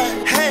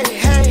had. Hey,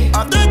 hey,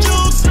 off the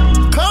juice,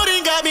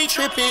 clothing got me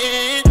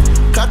tripping.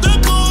 Cut the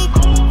coupe,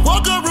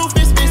 walker roof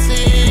is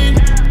missing.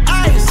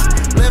 Ice,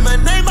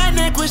 lemonade, my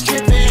neck was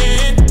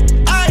dripping.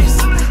 Ice,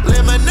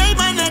 lemonade,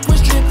 my neck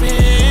was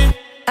dripping.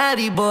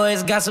 Addy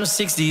boys got some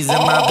 60s in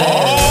my bag.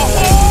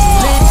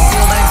 Lit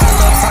feel like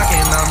pillow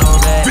talking, I know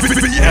that.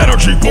 The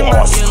Energy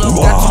Boss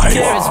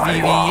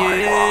live.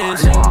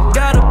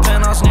 Got a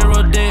penthouse near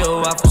Rodeo,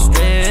 out for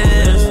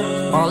stress.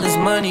 All this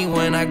money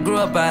when I grew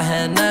up, I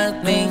had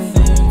nothing.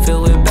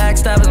 Filled with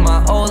backstabbing,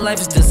 my whole life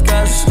is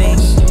disgusting.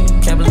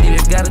 Can't believe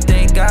it, gotta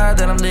thank God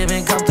that I'm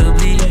living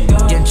comfortably.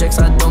 Getting checks,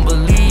 I don't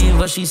believe,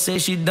 but she say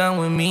she done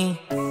with me.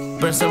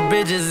 Burn some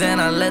bridges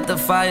and I let the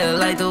fire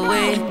light the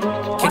way.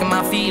 Kicking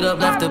my feet up,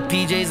 left the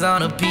PJs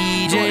on a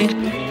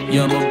PJ.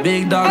 Yeah, I'm a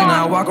big dog and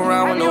I walk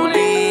around with no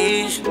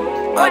leash.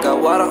 I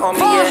got water on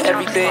me, yeah,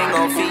 everything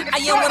on feet.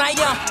 I am what I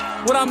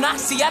am, what I'm not,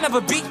 see I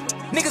never beat.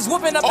 Niggas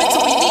whooping up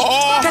until we meet.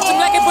 Catch him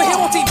like it for him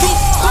on TV.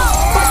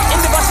 In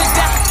the bus is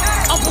down,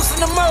 I'm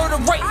boosting the murder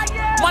rate.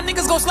 My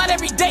niggas gon' slide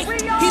every day.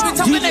 He been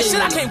talking that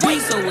shit, I can't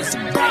wait.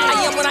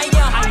 I am what I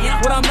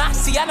am, what I'm not,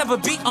 see I never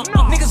beat.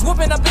 Niggas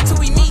whooping up until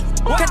we meet.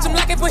 Catch him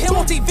like it for him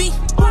on TV.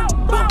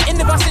 In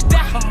the bus is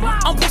down,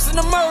 I'm boosting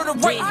the murder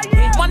rate.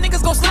 My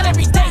niggas gon' slide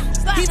every day.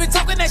 He been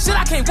talking that shit,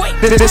 I can't wait.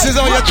 This is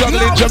how you're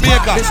juggling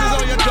Jamaica. This is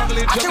how you're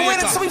juggling Jamaica. I can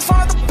wait until we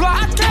find the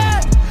block. I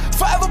can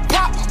forever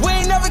pop. We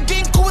ain't never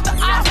getting cool with the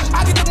ops.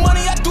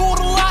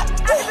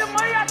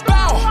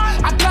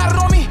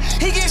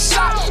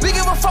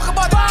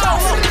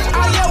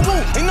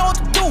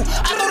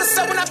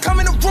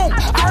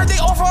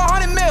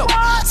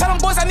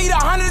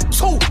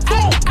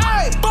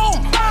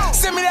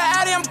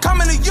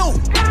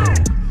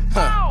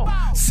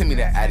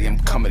 Addy, I'm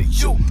coming to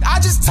you. I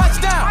just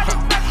touched down,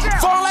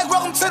 falling like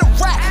welcome to the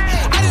rack.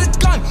 I need a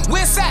gun,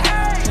 where's that?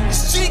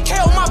 It's GK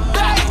on my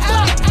back.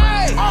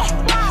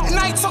 And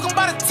I ain't talking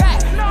about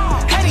attack.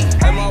 Henny,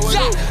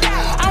 yeah,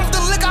 I'm with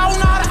the liquor, I don't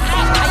know how to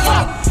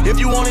act. If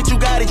you want it, you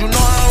got it. You know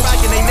I don't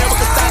rock it. They never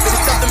could stop it.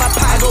 It's something my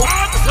pocket go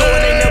slow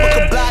and they never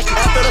could block it.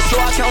 After the show,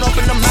 I count up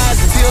in the miles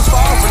and tears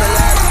fall from the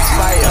last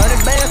fight.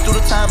 100 bands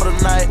through the time of the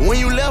night. When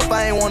you left,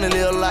 I ain't wanna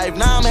live life.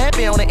 Now I'm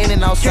happy on the in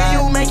and outside.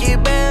 Can you make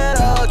it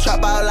better?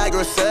 Trap out like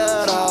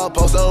Griselda.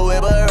 Post up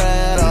with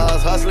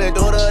Berettas. Hustling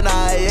through the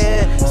night,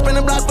 yeah. Spin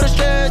the block for the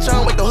stretch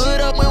on. Wake the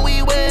hood up when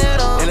we wet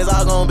on. And it's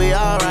all gonna be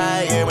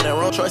alright, yeah. When that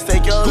road choice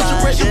take your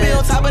life, press you be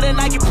on top of the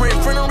Nike print.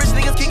 Friend of rich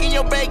niggas kicking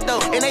your brake though.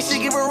 And they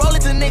should give a roll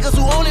it to niggas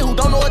who own it, who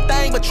don't know a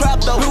thing but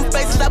trap though. Blue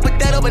faces, I put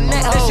that over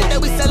net. That shit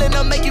that we selling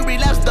up make you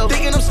relapse though.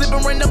 Thinking I'm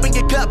slipping, run up and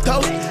get clapped ho.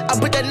 I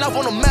put that knife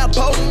on the map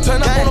ho. Turn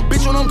up on a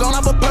bitch when I'm gone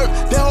off a perk.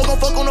 That hoe gon'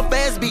 fuck on the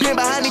fast beat. Been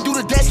behind me, do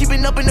the dash,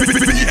 keeping up in the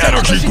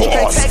Energy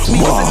Boss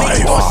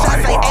Live.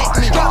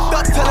 Dropped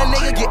up, tell a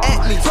nigga get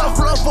at me. Tough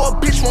love for a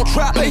bitch won't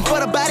trap. Pay for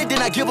the body,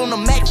 then I give him the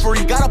Mac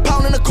free. Got a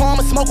pound in the car,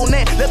 I'ma smoke on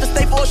that. Left the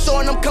stay for a show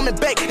and I'm coming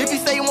back. If he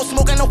say he won't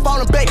smoke, ain't no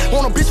falling back.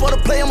 Want a bitch for the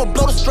play, I'ma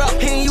blow the strap.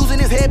 He ain't using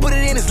his head, put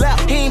it in his lap.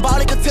 He ain't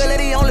ballin', could tell that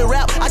he only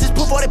rap. I just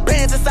put 40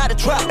 bands inside the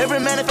trap. Every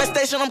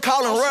manifestation I'm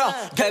calling real.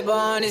 Paper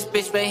on this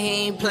bitch, but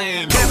he ain't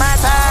playing. Get my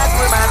ties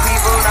with my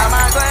people, now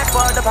my grand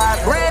for the pot.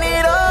 Ran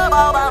it up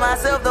all by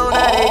myself though,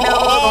 now they never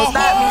gon'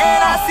 stop me.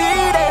 And I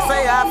see they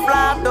say I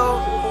flop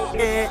though.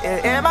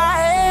 Yeah, in my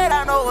head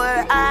I know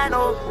what I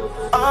know.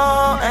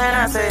 Oh, and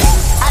I say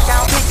I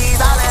count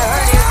 50s, all that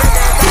honeys, but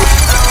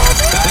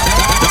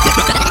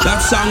That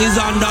song is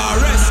under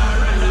arrest.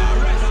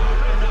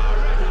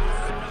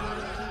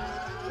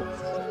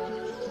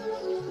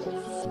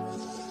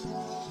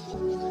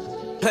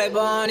 Paper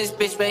on this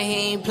bitch, but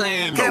he ain't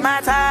playing. Get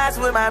my ties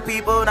with my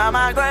people, now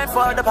my grand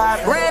for the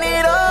pot. Ran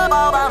it up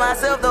all by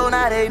myself though,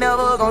 now they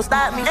never gon'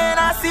 stop me. And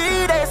I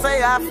see they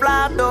say I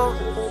flop though.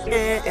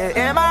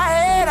 Yeah, in my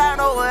head I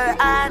know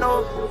what I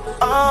know.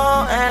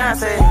 Oh, and I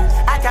say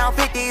I count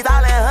 50s,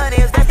 all that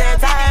honeys, that's that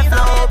time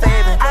flow,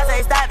 baby. I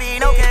say stop me,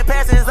 no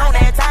comparisons on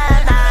that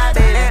time now,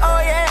 baby. Oh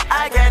yeah,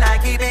 I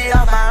cannot keep it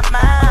off my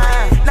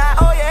mind.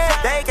 Now, oh yeah,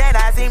 they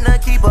cannot seem to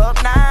keep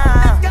up now.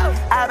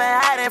 I've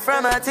been hiding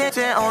from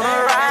attention on the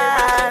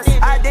rise.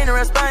 I didn't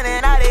respond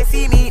and now they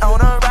see me on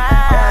the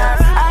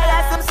rise. I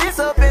got some shit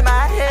up in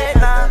my head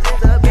now.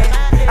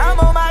 I'm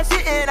on my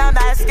shit and I'm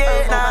not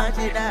scared now.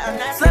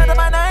 Slander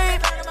my name,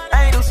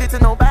 I ain't do shit to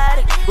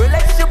nobody.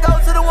 Relationship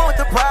goes to the one with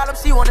the problem.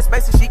 She want the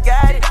space and she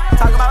got it.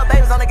 Talking about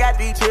babies, only got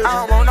 3 children.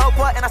 I don't want no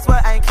part and I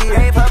swear I ain't kidding.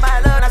 Gave her my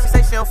love, now she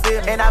say she don't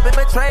feel me. And I've been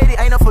betrayed, it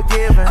ain't no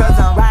forgiving. Cause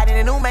I'm riding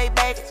a new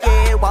Maybach,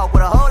 yeah. Walk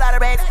with a whole lot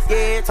of racks,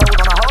 yeah. Told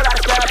on a whole lot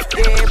of straps,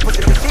 yeah.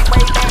 Pushing the shit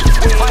way back,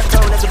 yeah. One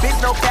told that's a bitch,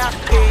 no cap,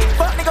 yeah.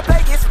 Fuck nigga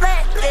play, get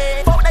splat,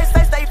 yeah. Fuck they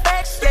say stay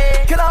facts,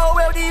 yeah. Kill a whole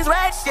world these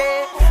racks,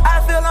 yeah.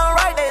 I feel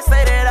alright, they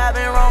say that I've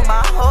been wrong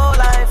my whole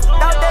life.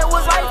 Thought that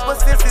was life, but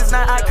since it's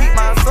not, I keep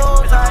my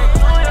soul tight.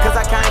 Cause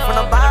I came from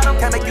the bottom,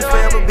 can't make you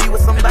forever be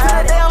with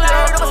somebody. They only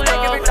heard a mistake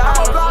every time.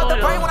 I blow out the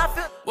brain when I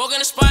feel. Walk in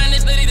the spot in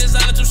this litty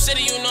designer to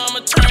city, you know I'm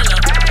a turner.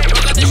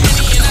 Rock out the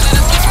Henny and I got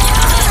a bitch with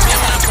her home, feel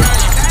when I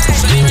burn her.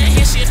 Shorty right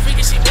here, she a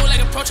freakin', she move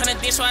like a pro tryna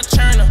dish, so I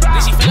churn her.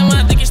 Then she feelin'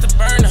 when I think it's the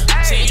burner.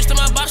 She ain't used to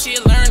my box, she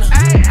a learner.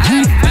 I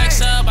got a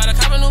flex up, I done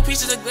cop a new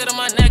pieces of glitter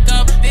my neck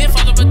up. Then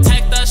father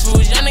protect us.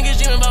 Who's young niggas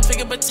dreamin' about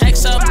picking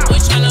protects up.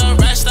 Boys tryna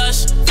arrest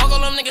us. Fuck all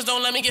them niggas,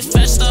 don't let me get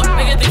fessed up.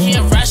 Nigga think he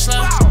a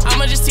wrestler.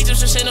 I'ma just teach him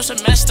some shit, no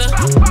semester. I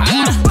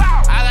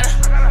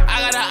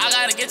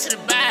gotta get to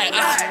the bag.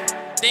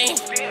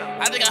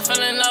 I think I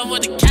fell in love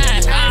with the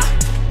cash.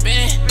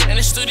 Been in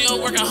the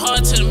studio working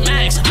hard to the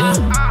max.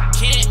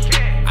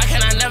 I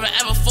cannot never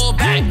ever fall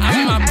back.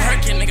 I'm in my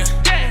Birkin, nigga.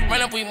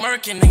 Run up, we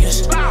murkin',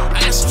 niggas.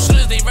 I got some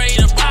shooters, they ready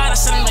to ride. I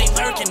send them, they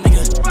lurkin',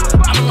 nigga.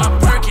 I'm in my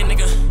Birkin,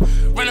 nigga.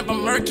 Run up,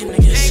 I'm murkin',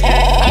 niggas. I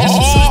got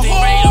some shooters, they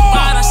ready to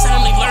ride. I send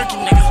them, they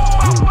lurkin', nigga.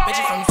 Bitch,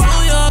 I'm from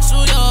New York,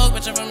 New York.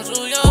 Bitch, I'm from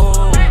New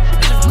York. Bitch,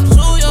 I'm from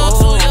New York,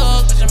 New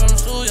York. Bitch, I'm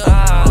from New York.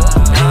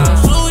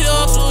 New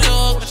York, New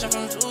York. Bitch, I'm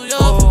from New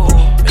York.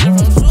 Bitch, I'm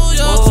from New York, New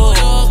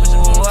York. Bitch,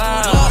 I'm from New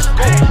York.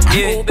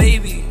 Yeah,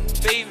 baby.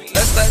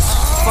 Let's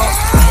fuck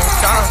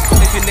time.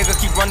 If your nigga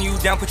keep running you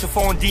down, put your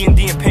phone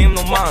D&D and pay him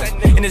no mind.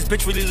 And this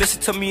bitch really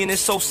listen to me and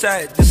it's so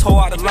sad. This hoe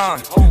out of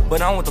line.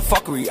 But I don't want the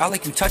fuckery. I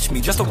like you touch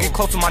me. Just don't get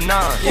close to my 9.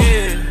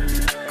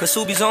 Yeah. Cause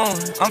Subi's on.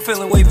 I'm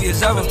feeling wavy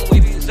as ever.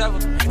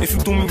 If you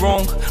do me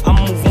wrong,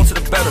 I'ma move on to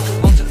the better.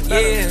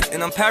 Yeah,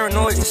 and I'm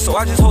paranoid, so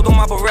I just hold on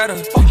my Beretta.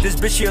 This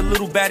bitch here a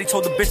little baddie,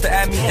 told the bitch to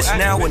add me. It's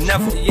now or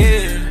never.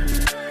 Yeah.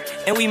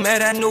 And we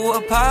met at New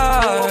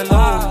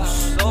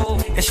Apollo's.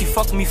 And she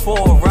fucked me for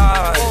a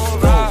ride.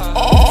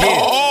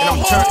 Yeah, and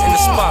I'm turned in the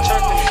spot.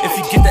 If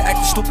you get the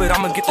acting stupid, stupid,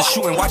 I'ma get the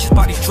shooting, watch his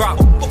body drop.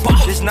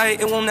 This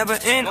night, it won't never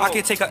end. I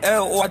can't take a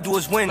L, all I do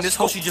is win. This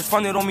hoe, she just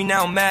fronted on me,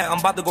 now I'm mad. I'm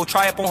about to go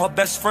try up on her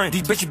best friend.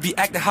 These bitches be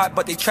acting hot,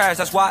 but they trash.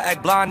 That's why I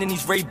act blind in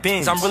these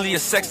Ray-Bans. I'm really a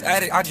sex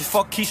addict, I just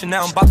fuck Keisha,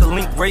 now I'm about to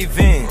link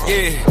Raven.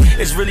 Yeah,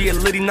 it's really a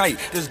litty night.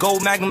 This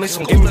gold magnum is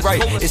gon' get me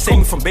right. It saved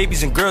me from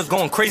babies and girls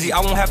going crazy. I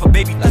won't have a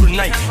baby through the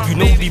night. You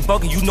know we be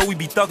bugging, you know we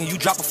be thugging. You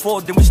drop a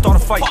 4, then we start a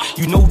fight.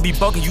 You know we be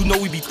bugging, you know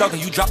we be thugging.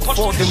 You drop a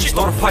 4, then we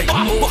start a fight.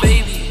 Oh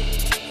baby,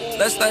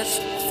 let's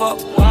fuck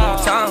one more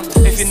time.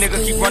 If your nigga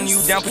keep running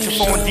you down, put your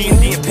phone D and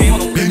pay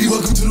him. Baby,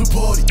 welcome to the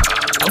party.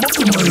 I'm off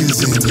the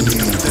Myers and the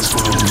lean. That's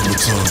why I'm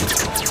retarded.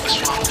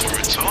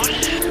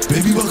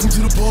 Baby, welcome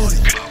to the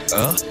party.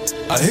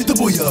 I hit the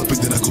boy up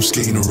and then I go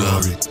skating a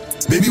Rari.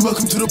 Baby,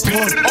 welcome to the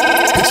party.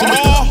 Picture my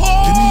thumb.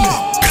 Give me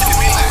lit.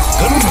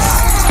 Gun on my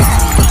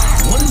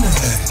head. 1 and a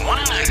half.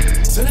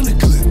 10 in the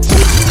clip.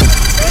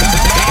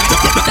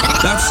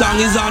 That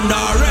song is under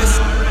arrest.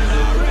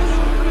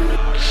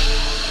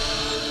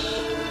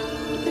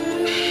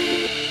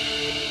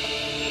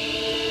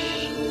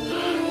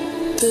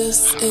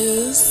 This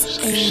is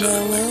a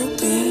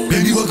melody.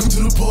 Baby, welcome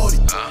to the party.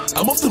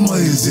 I'm off the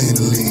Myers and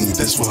the lean.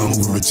 That's why I'm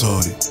over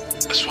retarded.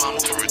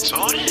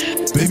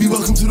 Baby,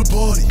 welcome to the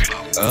party.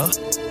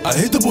 I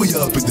hit the boy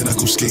up and then I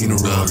go skating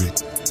a Rari.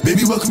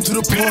 Baby, welcome to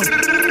the party.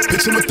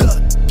 Picture my thought.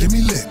 Give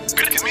me lit.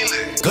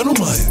 Gun on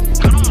my head.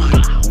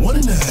 1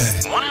 and a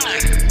half.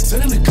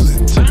 10 in the clip.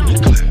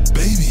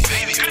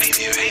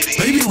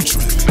 Baby, don't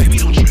trip.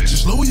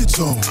 Just lower your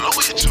tone.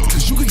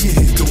 Cause you can get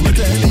hit. Don't let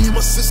that hang in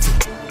my system.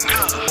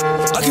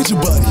 I get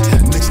your body.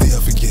 Next day I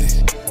forget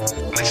it.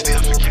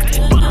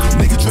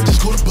 Nigga Dre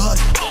just caught a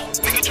body.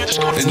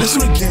 And this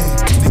one again.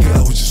 Nigga,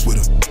 I was just with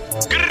him.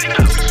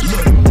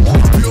 Look,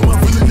 be all my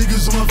villain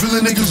niggas, all my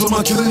villain niggas, all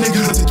my killing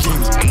niggas at the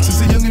games. Since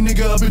a younger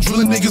nigga, I've been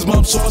drilling niggas,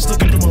 mom saw I stuck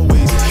up in my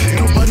ways.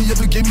 Ain't nobody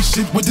ever gave me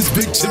shit with this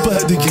big chip,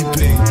 I had to get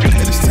paid.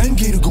 And it's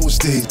 10K to go on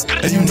stage,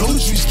 and you know the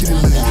streets getting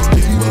laid.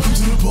 Baby, welcome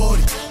to the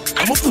party.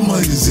 I'm off the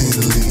magazine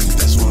to lean,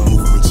 that's why I'm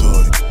over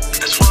retarded.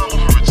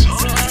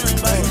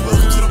 Baby,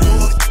 welcome to the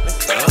party.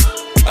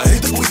 I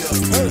hate the way up,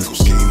 I go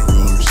skating the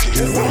rollers,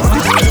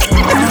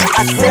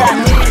 I said I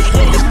need it.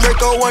 This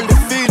Draco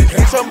undefeated.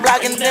 Hit some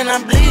block and then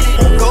I'm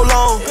bleeding. Go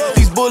long.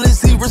 These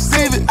bullets he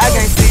receive it. I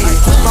can't see it.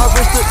 My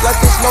wrist look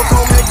like the snow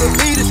cone make her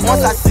beat it.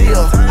 Once I see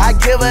her, I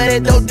give her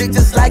that dope dick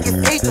just like it's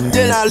ether.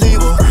 Then I leave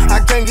her.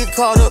 I can't get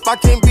caught up. I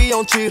can't be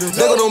on cheaters.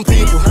 Look at them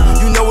people.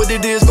 You know what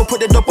it is. Go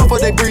put that dope up for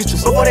they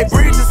breaches. Before they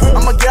breaches,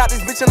 I'ma get out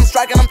this bitch and I'm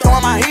striking. I'm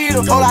throwing my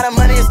heater. Whole lot of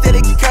money instead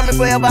it keep coming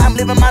forever. I'm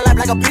living my life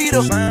like a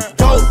Peter.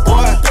 Dope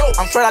boy.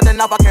 I'm straight out the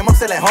knife. I came up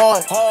selling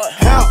hard.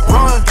 Help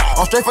run.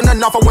 I'm straight from the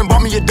knife. I went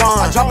bought me a dime.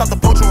 I dropped off the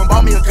poacher and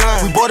bought me a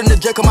gun. We bought in the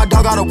jet cause my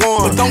dog got a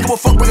one. But don't give a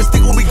fuck when the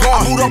stick will be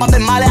gone. I moved up out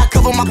that molly, I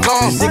cover my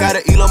guns. This got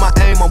an eel on my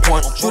aim on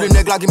point. Shoot a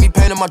nigga like give me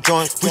pain in my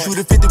joint. We shoot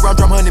a 50 round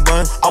drum honey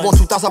bun. I want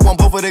 2 thoughts, I want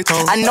both of they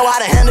tongues. I know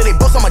how to handle they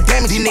books, I'm a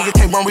damage. These niggas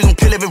can't run, we gon'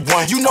 kill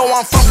everyone. You know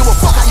I'm from, give a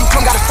fuck how you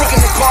come. Got a stick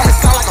in the car and it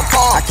sound like a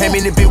bomb. I came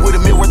in the bit with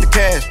 $1 million worth of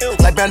cash.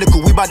 Like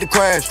Bandicoot, we bout to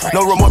crash.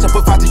 No remorse, I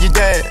put 5 to your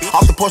dad.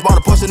 Off the porch, bought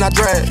a push and I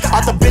drag.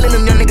 Out the bill and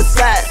them young niggas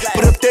slide.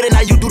 Put up 30,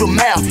 now you do the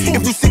math.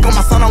 If you sick on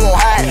my son, I won't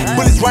hide.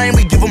 Bullets rain,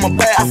 we give him a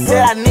bath. I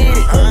said I need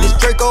it. This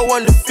Draco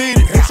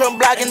undefeated. Hit some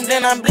block and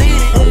then I'm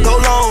bleeding. Go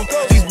long,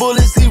 these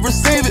bullets he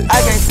receive it. I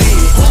can't see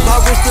it. My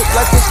wrist look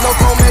like the snow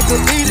cone make her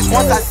beat it.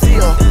 Once I see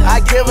her, I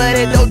give her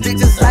that dope dick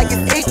just like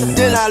it's ether.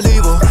 Then I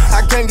leave her.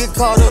 I can't get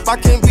caught up, I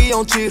can't be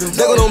on cheaters.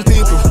 Look at them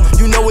people,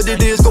 you know what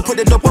it is. Go put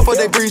that dope up for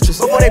they breaches.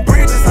 Before they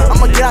breaches,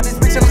 I'ma get out this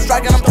bitch and I'm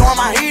striking. I'm throwing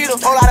my heater.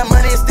 Whole lot of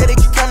money instead it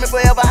keep coming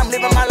forever. I'm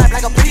living my life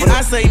like a Peter. When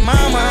I say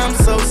mama, I'm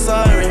so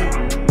sorry.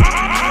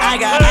 I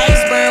got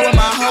iceberg with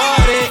my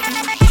heart it.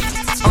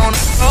 On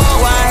the floor,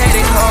 why I hate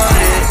it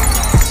hearted.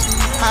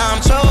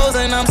 I'm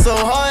chosen, I'm so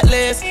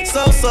heartless,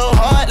 so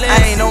heartless.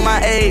 I ain't know my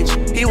age,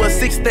 he was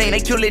 16, they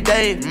killed it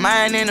Dave.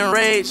 Mine in a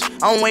rage,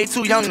 I'm way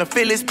too young to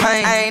feel his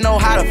pain. I ain't know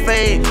how to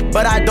fade,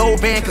 but I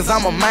dove in cause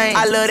I'm a man.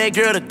 I love that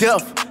girl to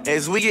death,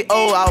 as we get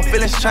old, our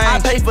feelings change. I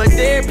pay for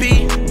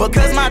therapy,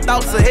 because my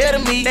thoughts ahead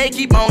of me. They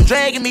keep on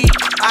dragging me,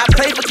 I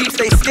pay for keeps,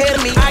 they scared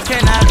of me. I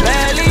can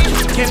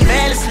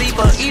barely sleep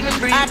or even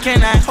breathe. I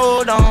cannot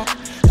hold on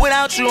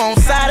without you on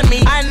side of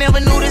me. I never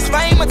knew this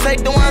fame would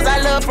take the ones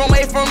I love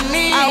away from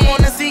me. I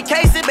wanna see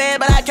Casey bad,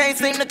 but I can't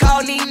seem to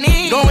call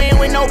Nene. Go in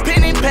with no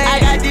pen and pad, I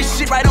got this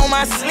shit right on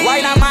my sleeve.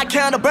 Right now my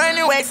counter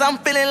burning wax, I'm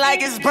feeling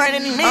like it's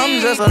burning me.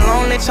 I'm just a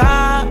lonely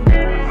child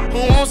who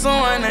wants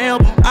someone to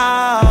help him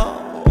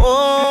out.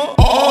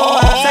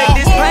 I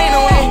take this pain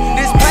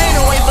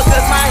away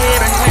because my head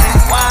been winning.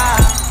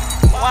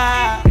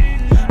 Why?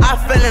 I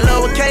fell in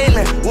love with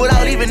Kaylin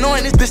without even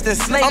knowing this bitch and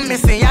snake. I'm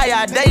missing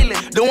Yaya daily.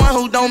 The one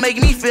who don't make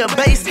me feel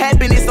base.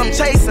 Happiness I'm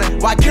chasing.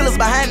 While killers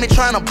behind me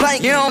trying to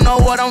blank. You don't know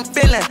what I'm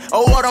feeling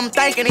or what I'm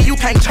thinking, and you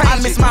can't change.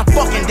 I miss my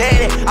fucking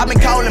daddy. I've been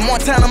calling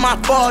Montana my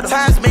father.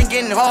 Times been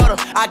getting harder.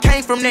 I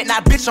came from that, now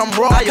bitch I'm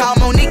raw. I call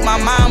Monique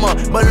my mama,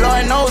 but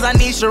Lord knows I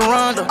need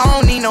Sharonda. I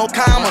don't need no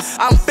commas.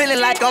 I'm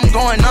feeling like I'm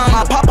going on.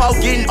 My papa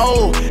getting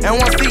old, and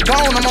once he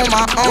gone, I'm on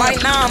my own.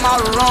 Right now I'm all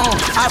alone.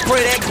 I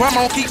pray that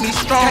grandma keep me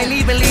strong. Can't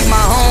even leave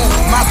my home.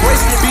 My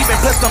bracelet beeping,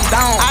 plus I'm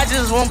down. I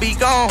just won't be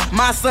gone.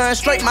 My son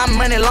straight, my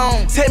money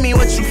long. Tell me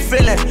what you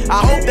feeling. I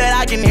hope that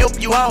I can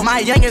help you out.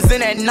 My youngins in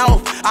that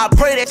north. I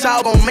pray that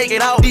y'all gon' make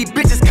it out. These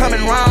bitches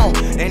coming round,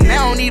 and they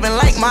don't even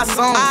like my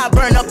song. I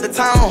burn up the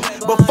town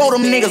before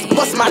them niggas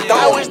bust my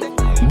dog.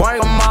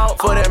 Bring them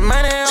out for that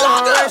money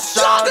on the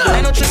shot.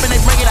 Ain't no trippin', they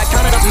bring it, I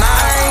count it up. Nah,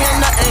 I ain't got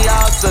nothing,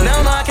 y'all said. They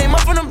don't know I came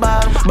up from the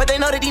bottom, but they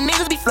know that these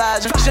niggas be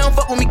flies. She don't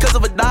fuck with me cause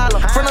of $1.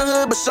 From the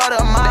hood, but short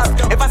of a mile.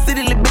 If I see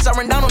the little bitch, I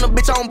run down on the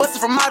bitch, I don't bust it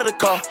from out of the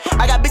car.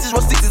 I got bitches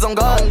with 60s on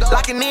guard,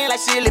 locking in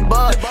like shit lit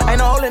bud. Ain't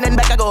no holding in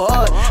back, I go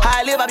hard.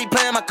 How I live, I be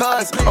playing my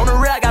cards. On the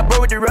rear, I got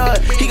bro with the rug.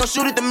 He gon'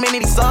 shoot at the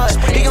minute he saw it.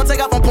 He gon' take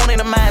off on point in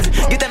the mines.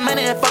 Get that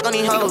money and fuck on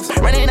these hoes.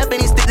 Running up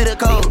and he stick to the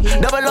code.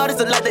 Double Lord is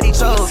the life that he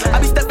chose.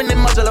 I be stepping in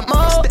modular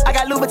mode. I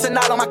got Louboutin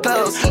all on my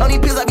clothes. On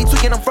these pills, I be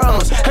tweaking them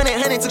froze.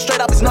 Honey took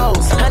straight off his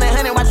nose.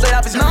 Honey wipe straight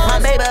off his nose.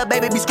 My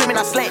baby be screaming,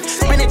 I slack.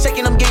 Spinning,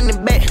 checking, I'm getting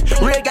it back.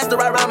 Real gas to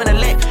ride around in the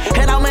leg.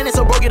 Hand out money,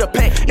 so bro get a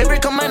pack. Every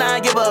come money,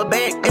 I give her a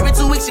bag. Every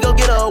 2 weeks, she go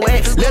get her a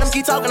wax. Let him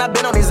keep talking, I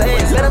been on his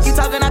ass. Let him keep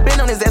talking, I been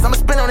on his ass. I'ma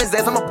spin on his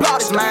ass, I'ma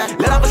blow this line.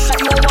 Let off a shot,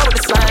 you won't walk with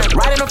the slime.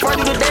 Right in the front,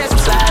 you can dance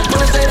some slide.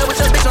 Pull straight up with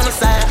your bitch on the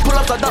side. Pull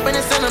up, start dumping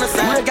and send on the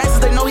side. Real gangsters,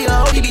 they know he a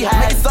hoe, he be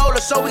high. Make it soul,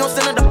 a show, we gon'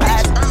 send her the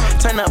pass.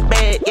 Turn up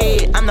bad,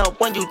 yeah. I'm the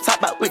one you talk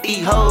about with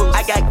these hoes.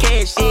 I got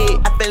cash,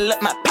 yeah. I fill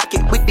up my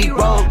pocket with these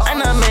rolls.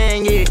 I'm a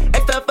man, yeah.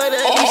 Extra for the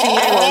she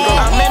ain't won't go.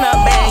 I'm in a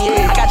band,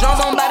 yeah. I got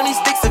drums on bottom these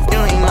sticks if you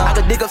ain't know. I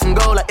could dig up some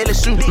gold like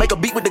LSU. Make a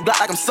beat with the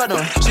Glock like I'm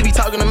Southern. She be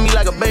talking to me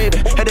like a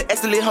baby. Had to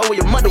excellent hoe where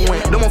your mother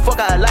went. Don't want fuck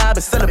out alive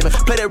and celibate.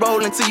 Play that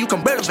role until you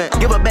come relevant.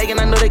 Give a bag and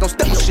I know they gon'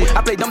 step with shit.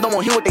 I play dumb, don't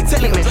want hear what they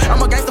telling me.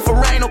 I'm a gangster for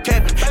real, ain't no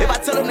cap. If I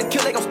tell them to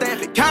kill, they gon'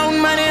 stamp it.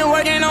 Counting money and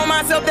working on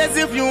myself, that's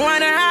if you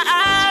wonder how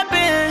I've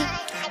been.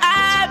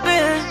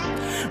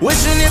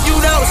 Wishing if you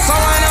know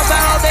someone else, I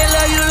hope they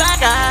love you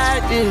like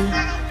I did.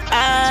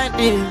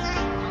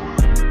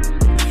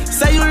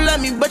 Say you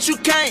love me, but you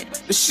can't.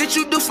 The shit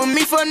you do for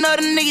me, for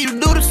another nigga, you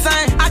do the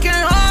same. I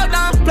can't hold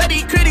on, play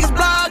these critics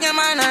blog in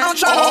my name. I'm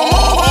tryna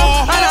move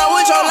on, I know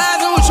with your lies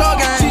and with your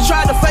game. She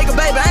tried to fake a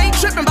baby, I ain't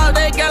tripping about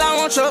that girl, I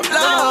want your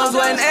love.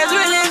 Wasn't as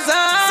real as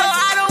us, so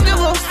I don't give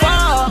a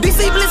fuck.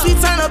 DC Bliss, we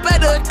turn up at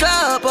the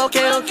club,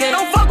 okay.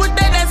 Don't fuck with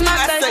that, that's my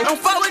thing. Don't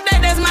fuck with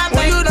that, that's my thing.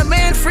 When you the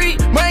man free,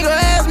 bring her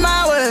ass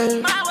my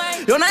way.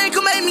 Your name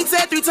could make me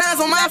tap 3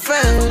 times on my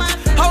face.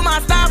 Hold my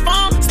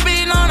styrofoam,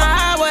 speeding on the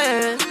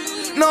highway.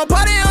 No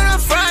party on a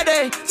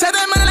Friday, take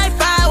that money like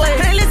 5 ways.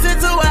 Can't listen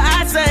to what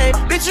I say,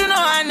 bitch, you know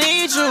I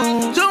need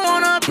you. Just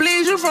wanna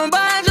please you from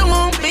behind, you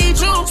won't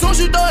beat you. Soon as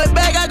you throw it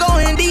back, I go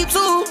in deep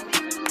too.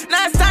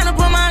 Now it's time to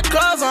put my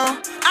clothes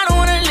on, I don't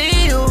wanna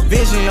leave you.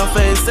 Vision your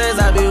face says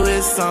I be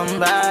with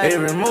somebody.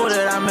 Every move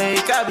that I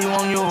make, I be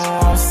on you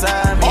on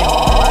side me.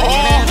 Why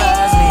you never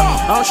ask me?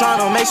 I'm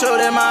tryna make sure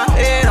that my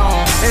head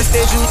on.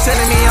 Instead you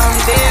telling me I'm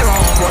dead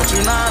wrong, but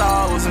you not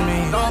always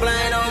me. Don't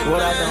blame on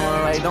what I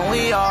done right, don't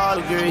we all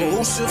agree?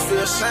 Who should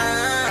feel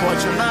shame?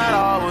 But you not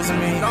always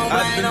me. Don't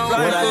blame on what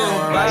I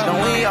done right,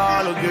 don't we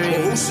all agree?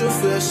 Who should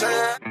feel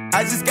shame?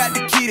 I just got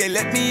the key, they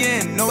let me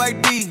in, no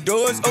ID.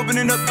 Doors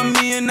opening up for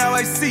me and now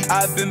I see.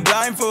 I've been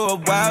blind for a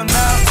while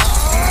now.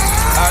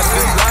 I've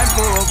been blind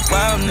for a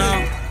while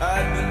now.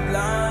 I've been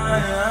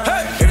blind.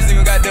 Hey! Every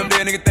single goddamn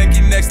day, nigga think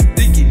he next to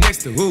Dinky,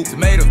 next to who?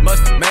 Tomatoes,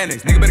 mustard,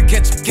 mayonnaise. Nigga better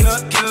catch it.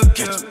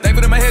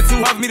 Thankful that my head too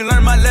hard for me to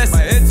learn my lesson.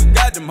 My head too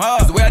goddamn hard.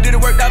 Cause the way I did it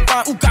worked out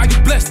fine. Ooh, God,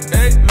 get blessed.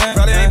 Hey, man,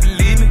 probably ain't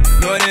believe me.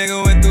 No, a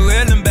nigga went through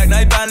hell and back. Now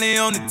he finally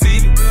on the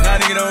TV. Now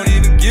nigga don't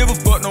even give a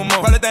fuck no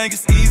more. Probably think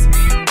it's easy.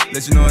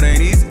 Let you know it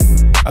ain't easy.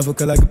 I fuck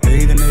her like a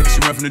bathing nigga. She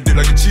run from the dick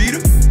like a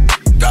cheetah.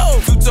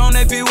 Go! Two-tone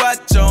AP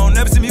watch on.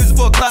 Never seen music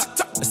for a clock.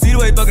 I see the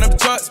way he fucking up the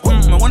charts.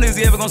 I wonder is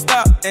he ever gonna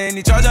stop? And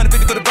he charge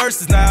 150 for the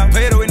verses now.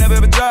 Pay it away, never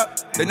ever drop.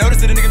 They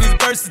notice that the nigga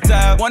music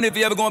versatile. Wonder if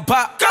he ever gonna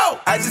pop. Go!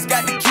 I just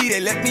got the key,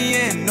 they let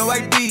me in. No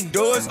ID.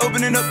 Doors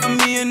opening up for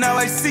me and now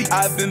I see.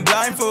 I've been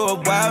blind for a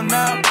while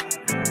now.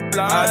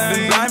 I've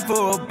been blind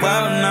for a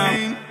while now.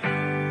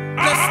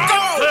 Let's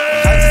go!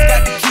 I just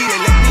got the key, they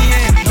let me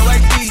in. No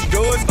ID.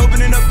 Doors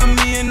opening up for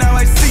me and now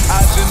I see.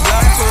 I've been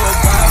blind for a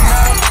while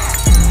now.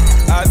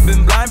 I've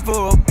been blind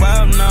for a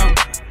while now.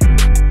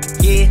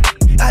 Yeah,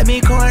 I've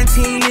been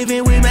quarantined,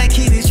 living with my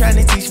kids, trying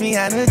to teach me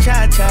how to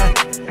cha-cha.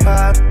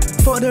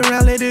 Fucked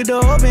around, let the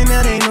door open,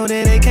 now they know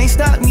that they can't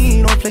stop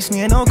me. Don't place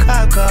me in no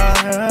cop car.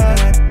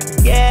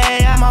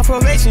 Yeah, I'm on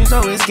probation,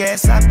 so it's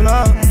gas I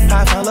blow.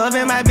 I found love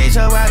in my bitch,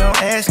 oh I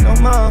don't ask no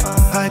more.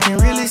 I can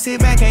really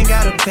sit back, ain't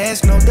gotta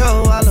pass no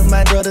dough. All of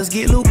my brothers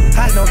get loot,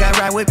 I don't got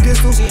right with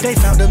pistols. They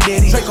found them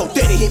daddy. Draco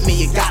daddy hit me,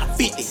 you got a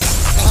 50.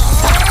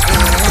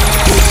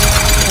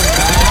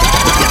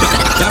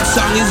 That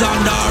song is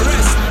under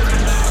arrest.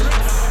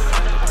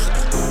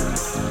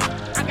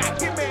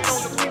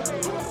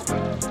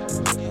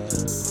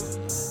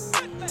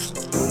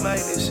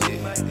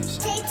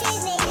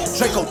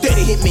 Draco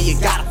Daddy hit me, you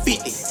got a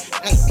 50.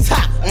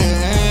 Top.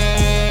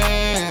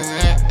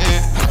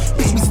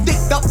 Bitch, we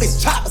sticked up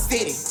this Chopper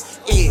City.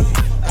 Yeah.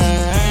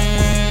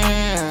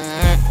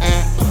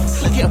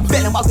 Look at a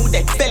felon walking with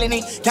that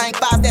felony. Gang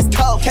 5, that's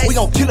cold case. We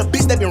gon' kill a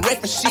bitch that been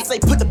wrecked for shit. I say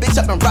put the bitch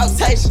up in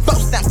rotation. 4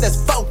 stamps,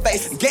 that's 4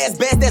 face. Gas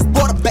bag, that's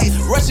border base.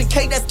 Russian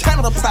cake, that's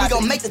Canada pride. We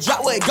gon' make the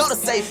drop where it go to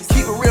safe.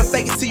 Keep it real,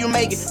 fake it till you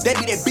make it.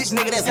 That be that bitch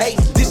nigga that's hate.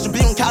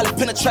 Distributing, call it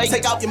penetrate.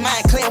 Take off your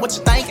mind, clean what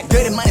you thinking.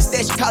 Dirty money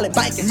stash, you call it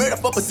banking. Murder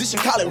for position,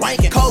 call it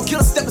ranking. Cold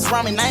killer steppers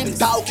around me naming.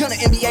 Dog killer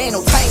NBA ain't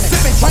no taming.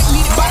 Sippin' drink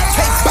needed by the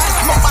case. Body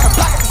smoke by the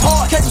block, it's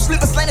hard. Catch you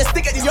slippin', slang that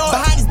stick at the yard.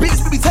 Behind these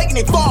bitches, we be taking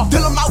it far.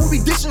 Fill them out, we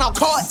be dishing out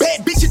cards.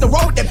 Bad bitch hit the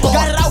road with that bar.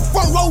 Got it out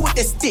front row with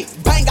that stick.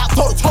 Bang out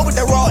toe to toe with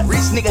that rod.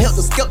 Rich nigga help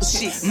to skip the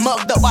shit.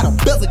 Mugged up by the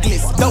bezel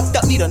glitz. Doped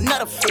up, need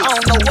another fix. I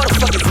don't know what the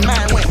fuck his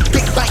mind went.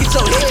 Big bang, get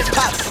your head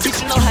popped.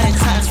 Bitch, you know how that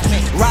time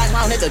spent. Riding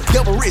around at the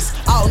double wrist.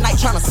 All night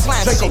trying to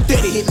slam Draco shit.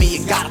 Daddy hit me,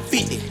 you got a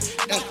 50.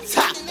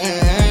 Top.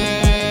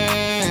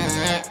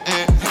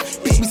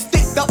 Bitch, we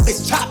sticked up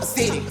this Chopper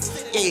City.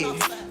 Yeah.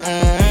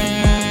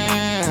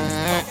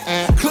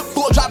 Clip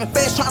full driving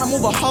fast, trying to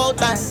move a whole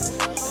thing.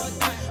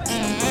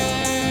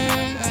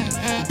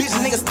 Bitch,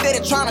 nigga steady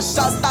trying to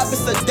shot stop.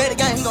 It's a dead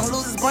game, he gon'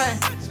 lose his brain.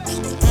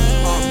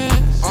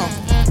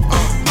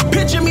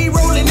 Picture me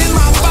rolling in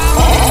my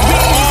 500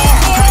 Benz.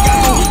 I got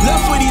no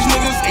love for these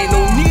niggas, ain't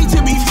no need to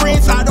be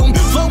friends. I don't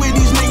fuck with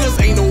these niggas,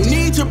 ain't no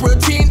need to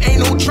pretend. Ain't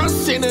no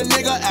trust in a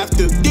nigga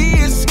after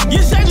this.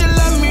 You said you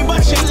love me,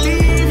 but you're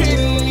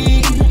leaving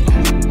me.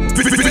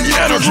 The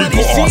energy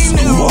boss.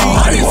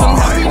 Some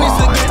happiness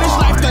again, this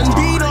life done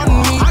beat on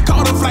me. I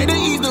caught a flight to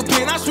ease the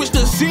pain, I switched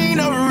the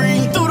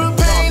scenery. Through the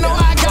pain, oh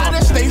I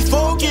gotta stay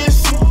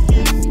focused.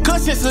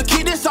 Cause since a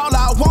kid, that's all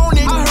I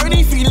wanted. I heard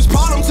he feed his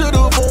problem to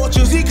the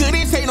vultures. He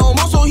couldn't take no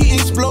more, so he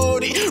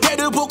exploded. Read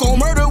a book on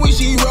murder when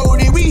she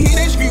wrote it. We hit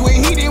that street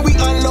when he did, we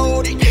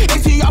unloaded.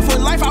 AT off for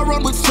life, I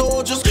run with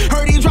soldiers.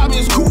 Heard he drop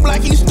his coupe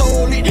like he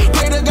stole it.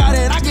 Pray to God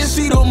that I can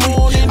see the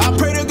morning. I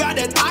pray to God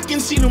that I can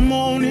see the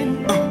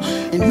morning.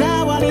 And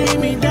now I lay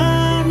me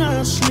down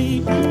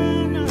asleep.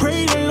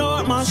 Pray the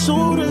Lord my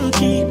soul to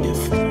keep.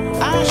 If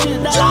I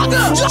should die, I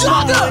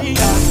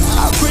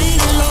pray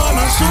the Lord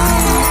my soul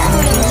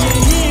to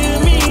hear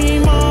me,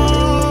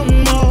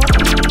 mama.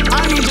 I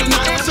need you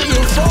not answer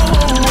your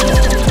phone.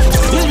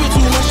 There's been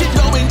too much shit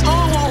going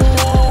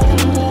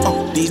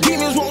on. These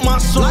demons want my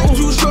soul. Life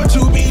too short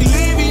to be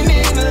living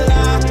in a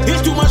lie.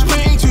 It's too much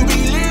pain to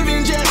be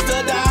living just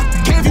to die.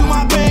 Can't feel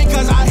my pain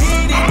cause I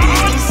hate it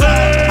deep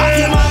inside. I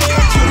keep my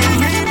head to be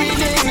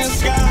living in the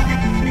sky.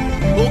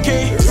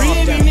 Okay,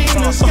 living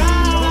in the sky.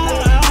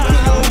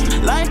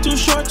 Life too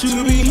short to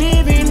be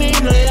living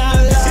in a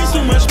lie. It's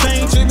too much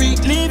pain to be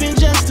living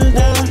just to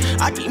die.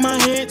 I keep my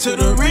head to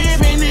the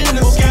ribbon in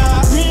the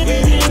sky.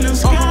 Ribbon in the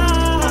sky.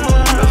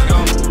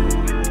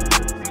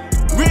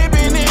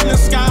 Ribbon in the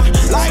sky.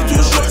 Life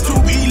too short to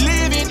be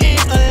living in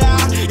a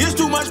lie. It's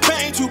too much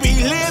pain to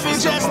be living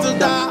just to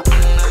die.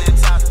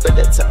 At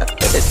the top, at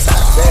the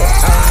top,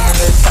 I'm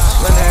the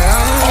top,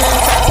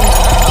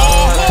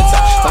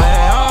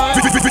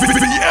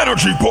 The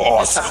energy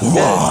boss.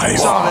 Why? I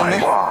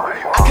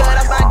cut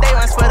up my day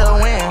ones for the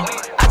win.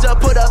 I just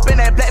put up in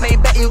that black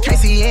man back, you can't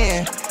see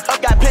in.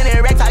 Up got plenty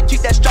of racks, I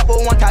keep that strap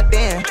with one cocked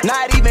in.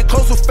 Not even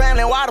close with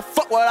family, why the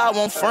fuck would I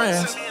want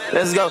friends?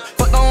 Let's go.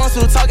 Fuck the ones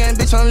who talking,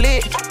 bitch, I'm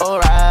lit.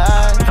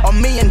 Alright.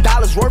 $1 million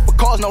worth of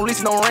cars, no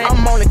lease, no rent.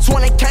 I'm only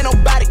 20, can't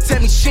nobody tell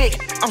me shit.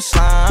 I'm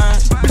slime.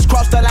 Bitch,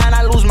 cross the line,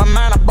 I lose my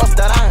mind, I bust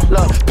that line.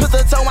 Look, put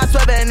the toe, my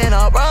sweating in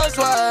a Rolls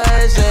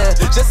Royce, yeah.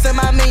 Just send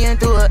my million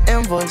through an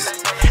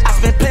invoice. I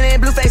spent plenty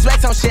of blue face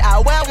racks on shit I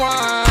wear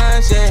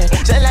once, yeah.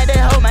 Just like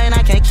that hoe, man,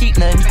 I can't keep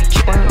nothing.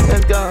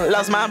 Let's go.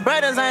 Lost my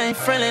brothers, I ain't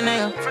friendly,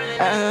 nigga.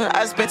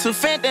 I spent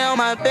 $250 on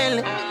my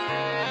Bentley.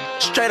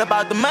 Straight up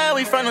out the mud,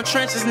 we from the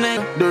trenches,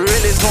 nigga. The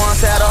realest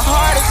ones had the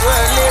hardest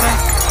way of living.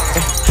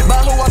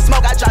 But who want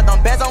smoke? I dropped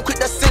them bands, don't quit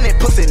the Senate,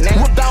 pussy,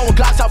 nigga. Whoop down with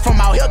Glocks out from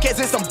out Hellcats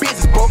and some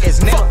bitches broke as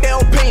nigga. Fuck their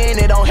opinion,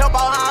 it don't help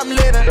out how I'm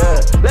living.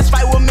 Let's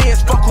fight with me and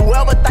fuck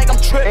whoever think I'm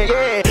tripping.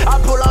 Yeah,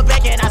 I pull up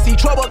back and I see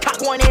trouble, cock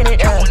one in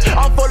it.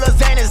 I'm full of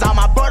Xanax, all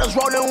my brothers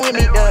rolling with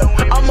me.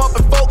 I'm up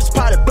in focus,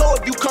 probably blow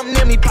if you come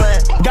near me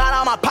playing. Got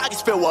all my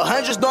pockets filled with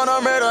hundreds, doing a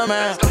murder,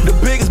 man. The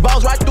biggest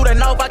balls right through the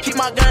nose, I keep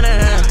my gun in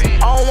hand.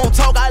 I don't want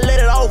talk, I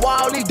let it all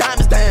while all these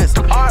diamonds dance.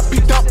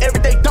 RP dump,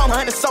 everyday dumb,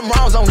 100 something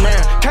wrongs on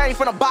there. Came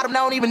from the bottom,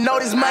 now don't even know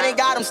this money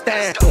got them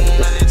stand. Top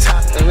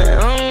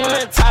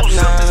now, top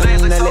now,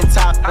 top now,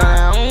 top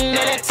now.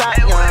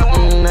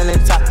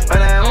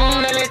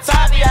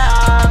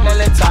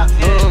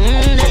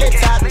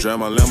 Drive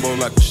my Lambo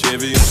like a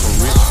Chevy and some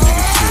rich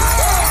nigga shit.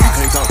 You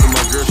can't talk to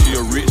my girl, she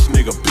a rich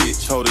nigga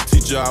bitch. Told the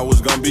teacher I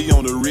was gonna be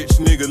on the rich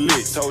nigga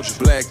list. Told you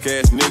black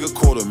ass nigga,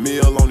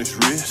 $250,000 on his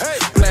wrist.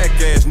 Black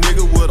ass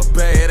nigga with a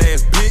bad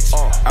ass bitch.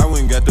 I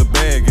went and got the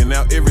bag and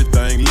now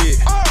everything lit.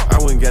 I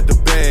went and got the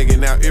bag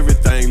and now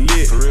everything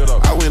lit.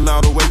 I went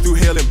all the way through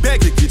hell and back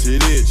to get to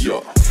this.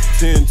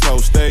 10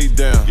 toes, stay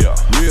down.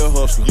 Real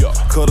hustler.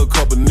 Cut a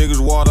couple niggas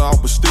water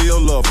off, but still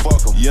love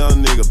 'em.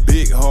 Young nigga,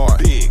 big heart,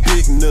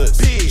 big nuts.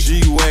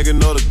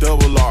 G-Wagon or the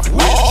double R.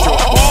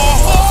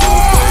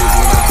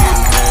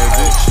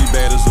 She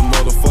bad as a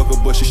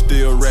motherfucker, but she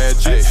still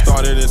ratchet.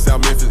 Started in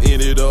South Memphis,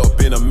 ended up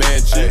in a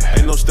mansion.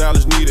 Ain't no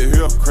stylist needed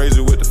here,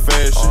 crazy with the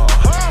fashion.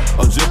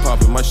 I'm just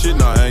popping my shit,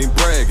 now I ain't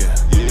bragging.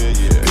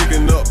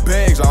 Picking up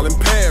bags all in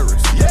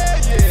Paris.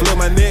 Flip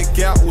my neck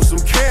out with some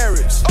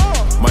carrots.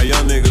 My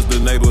young niggas, the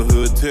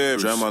neighborhood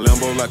terrorists. Drive my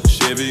Lambo like a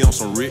Chevy on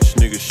some rich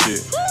nigga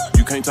shit.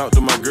 You can't talk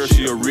to my girl,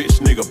 she a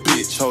rich nigga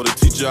bitch. Told the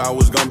teacher I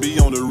was gonna be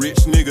on the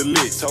rich nigga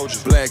list. Told you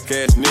black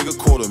ass nigga,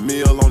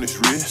 $250,000 on his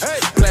wrist.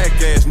 Black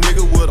ass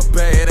nigga with a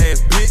bad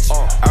ass bitch.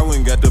 I went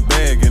and got the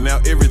bag and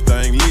now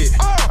everything lit.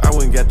 I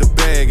went and got the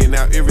bag and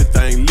now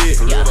everything lit.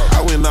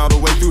 I went all the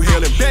way through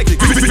hell and back to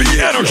get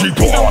the energy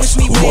boss.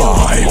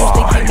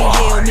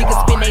 Niggas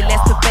spend they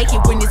last to fake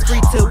it when it's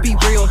free to be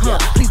real, huh?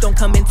 Please don't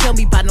come and tell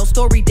me about no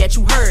story that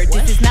you heard.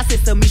 This is not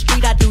Sesame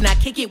Street, I do not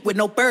kick it with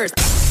no birds.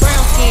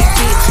 Brown skin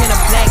bitch in a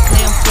black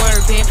lamb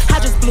swerving. I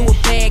just blew a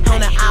bag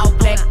on an all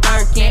black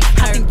Birkin.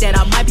 I think that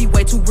I might be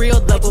way too real,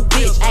 love a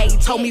bitch.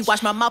 Ayy, told me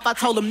watch my mouth, I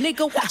told him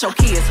nigga, watch your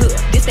kids, huh?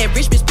 This that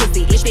rich bitch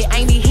pussy, if it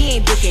ain't me, he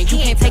ain't looking. You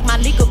can't take my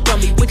nigga from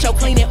me with your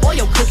cleaning or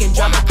your cooking.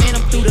 Drive my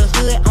phantom through the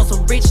hood on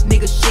some rich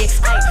nigga shit.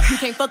 Ayy, you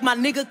can't fuck my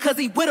nigga cause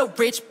he with a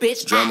rich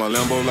bitch. Drive my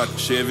Lambo like a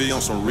Chevy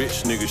on some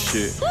rich nigga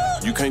shit.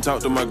 You can't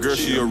talk to my girl,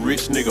 she a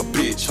rich nigga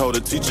bitch. Told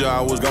the teacher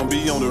I was gonna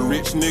be on the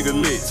rich nigga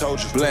lit.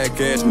 Told you black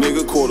ass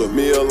nigga,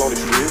 $250,000 on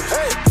his wrist.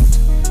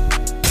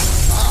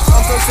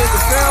 I'm so sick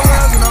of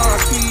farewells and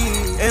RIP.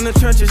 In the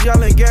trenches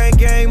yelling gang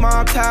gang,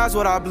 mob ties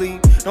what I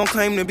bleed. Don't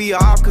claim to be a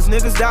op cause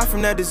niggas die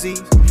from that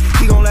disease.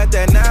 He gon' let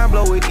that 9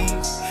 blow with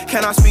ease.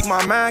 Can I speak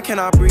my mind, can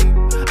I breathe?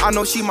 I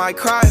know she might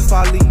cry if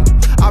I leave.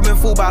 I've been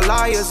fooled by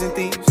liars and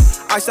thieves.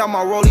 Iced out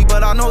my rollie,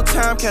 but I know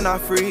time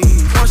cannot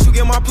freeze. Once you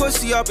get my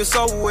pussy up, it's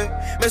over with.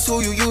 Miss who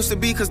you used to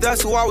be, cause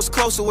that's who I was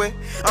closer with.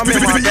 I'm in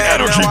my bag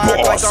now, I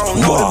act like I don't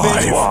know the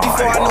bitch.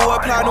 Before I knew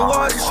what platinum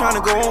was, he's trying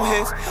to go on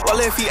his. Well,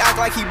 if he act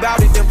like he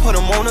bout it, then put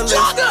him on the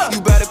list. You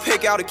better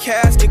pick out a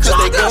casket, cause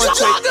they going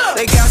quick.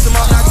 They gas him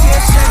up, not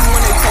tears shedding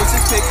when they post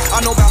his pic.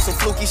 I know about some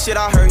fluky shit,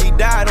 I heard he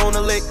died on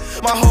the lick.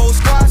 My whole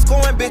squad's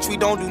going, bitch, we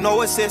don't do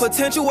no assist.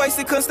 Potential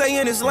wasted, couldn't stay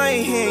in his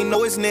lane, he ain't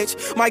know his niche.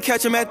 Might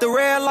catch him at the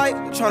red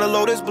light, trying to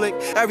load his blick.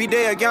 Every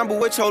day I gamble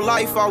with your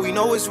life, all we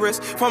know is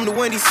risk. From the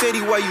windy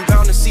city where you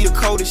bound to see the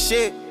coldest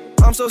shit.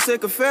 I'm so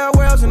sick of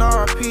farewells and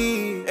RIP.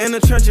 In the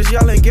trenches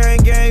yelling gang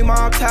gang,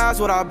 mob ties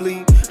what I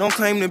bleed. Don't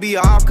claim to be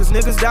a op cause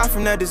niggas die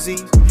from that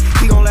disease.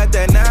 He gon' let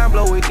that 9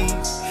 blow with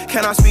ease.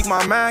 Can I speak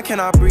my mind, can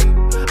I breathe?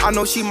 I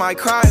know she might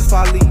cry if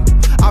I leave.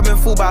 I've been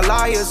fooled by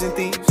liars and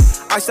thieves.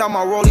 Iced out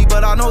my rollie,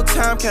 but I know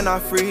time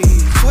cannot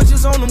freeze.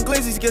 Switches on them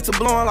glizzies get to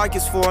blowing like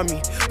it's for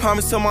me.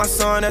 Promise to my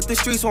son that the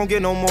streets won't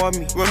get no more of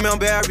me.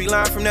 Remember every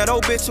line from that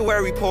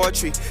obituary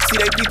poetry. See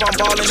they keep on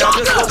balling, now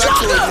just go back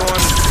to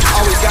ignoring me.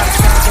 Always got a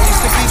sound on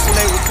these beats when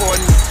they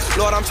recording me.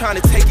 Lord, I'm trying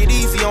to take it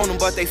easy on them,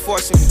 but they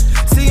forcing me.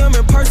 See him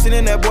in person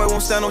and that boy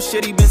won't stand on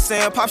shit he been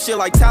saying. Pop shit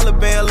like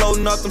Taliban,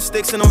 loading up them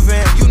sticks in a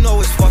van. You know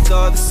it's fuck the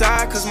other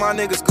side, cause my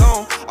niggas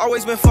gone.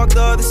 Always been fuck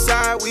the other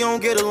side, we don't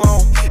get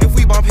along. If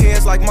we bump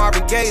heads like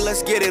Marvin Gaye,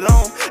 let's get it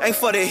on. Ain't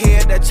for the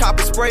head, that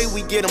chopper spray,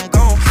 we get them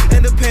gone.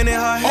 Independent,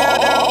 her hair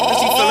down, and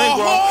she feeling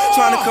grown.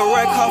 Trying to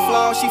correct her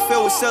flaws, she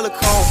filled with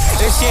silicone.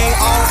 And she ain't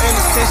all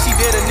innocent, she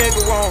did a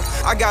nigga wrong.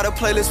 I got a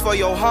playlist for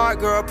your heart,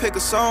 girl, pick a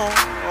song.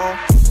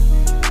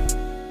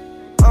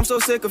 I'm so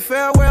sick of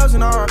farewells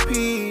and RIP.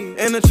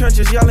 In the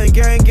trenches yelling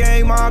gang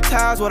gang, mob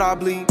ties what I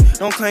bleed.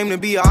 Don't claim to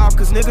be a op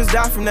cause niggas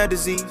die from that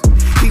disease.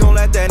 He gon'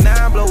 let that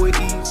 9 blow with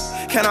ease.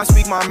 Can I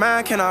speak my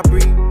mind, can I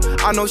breathe?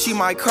 I know she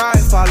might cry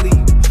if I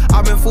leave.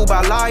 I've been fooled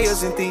by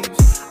liars and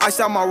thieves. Iced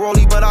out my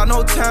rollie, but I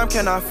know time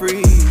cannot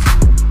freeze.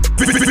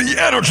 The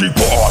energy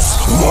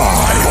boss.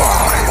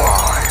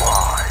 Why?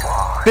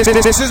 This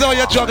is how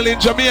you're juggling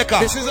Jamaica.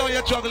 This is how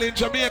you're juggling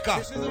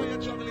Jamaica.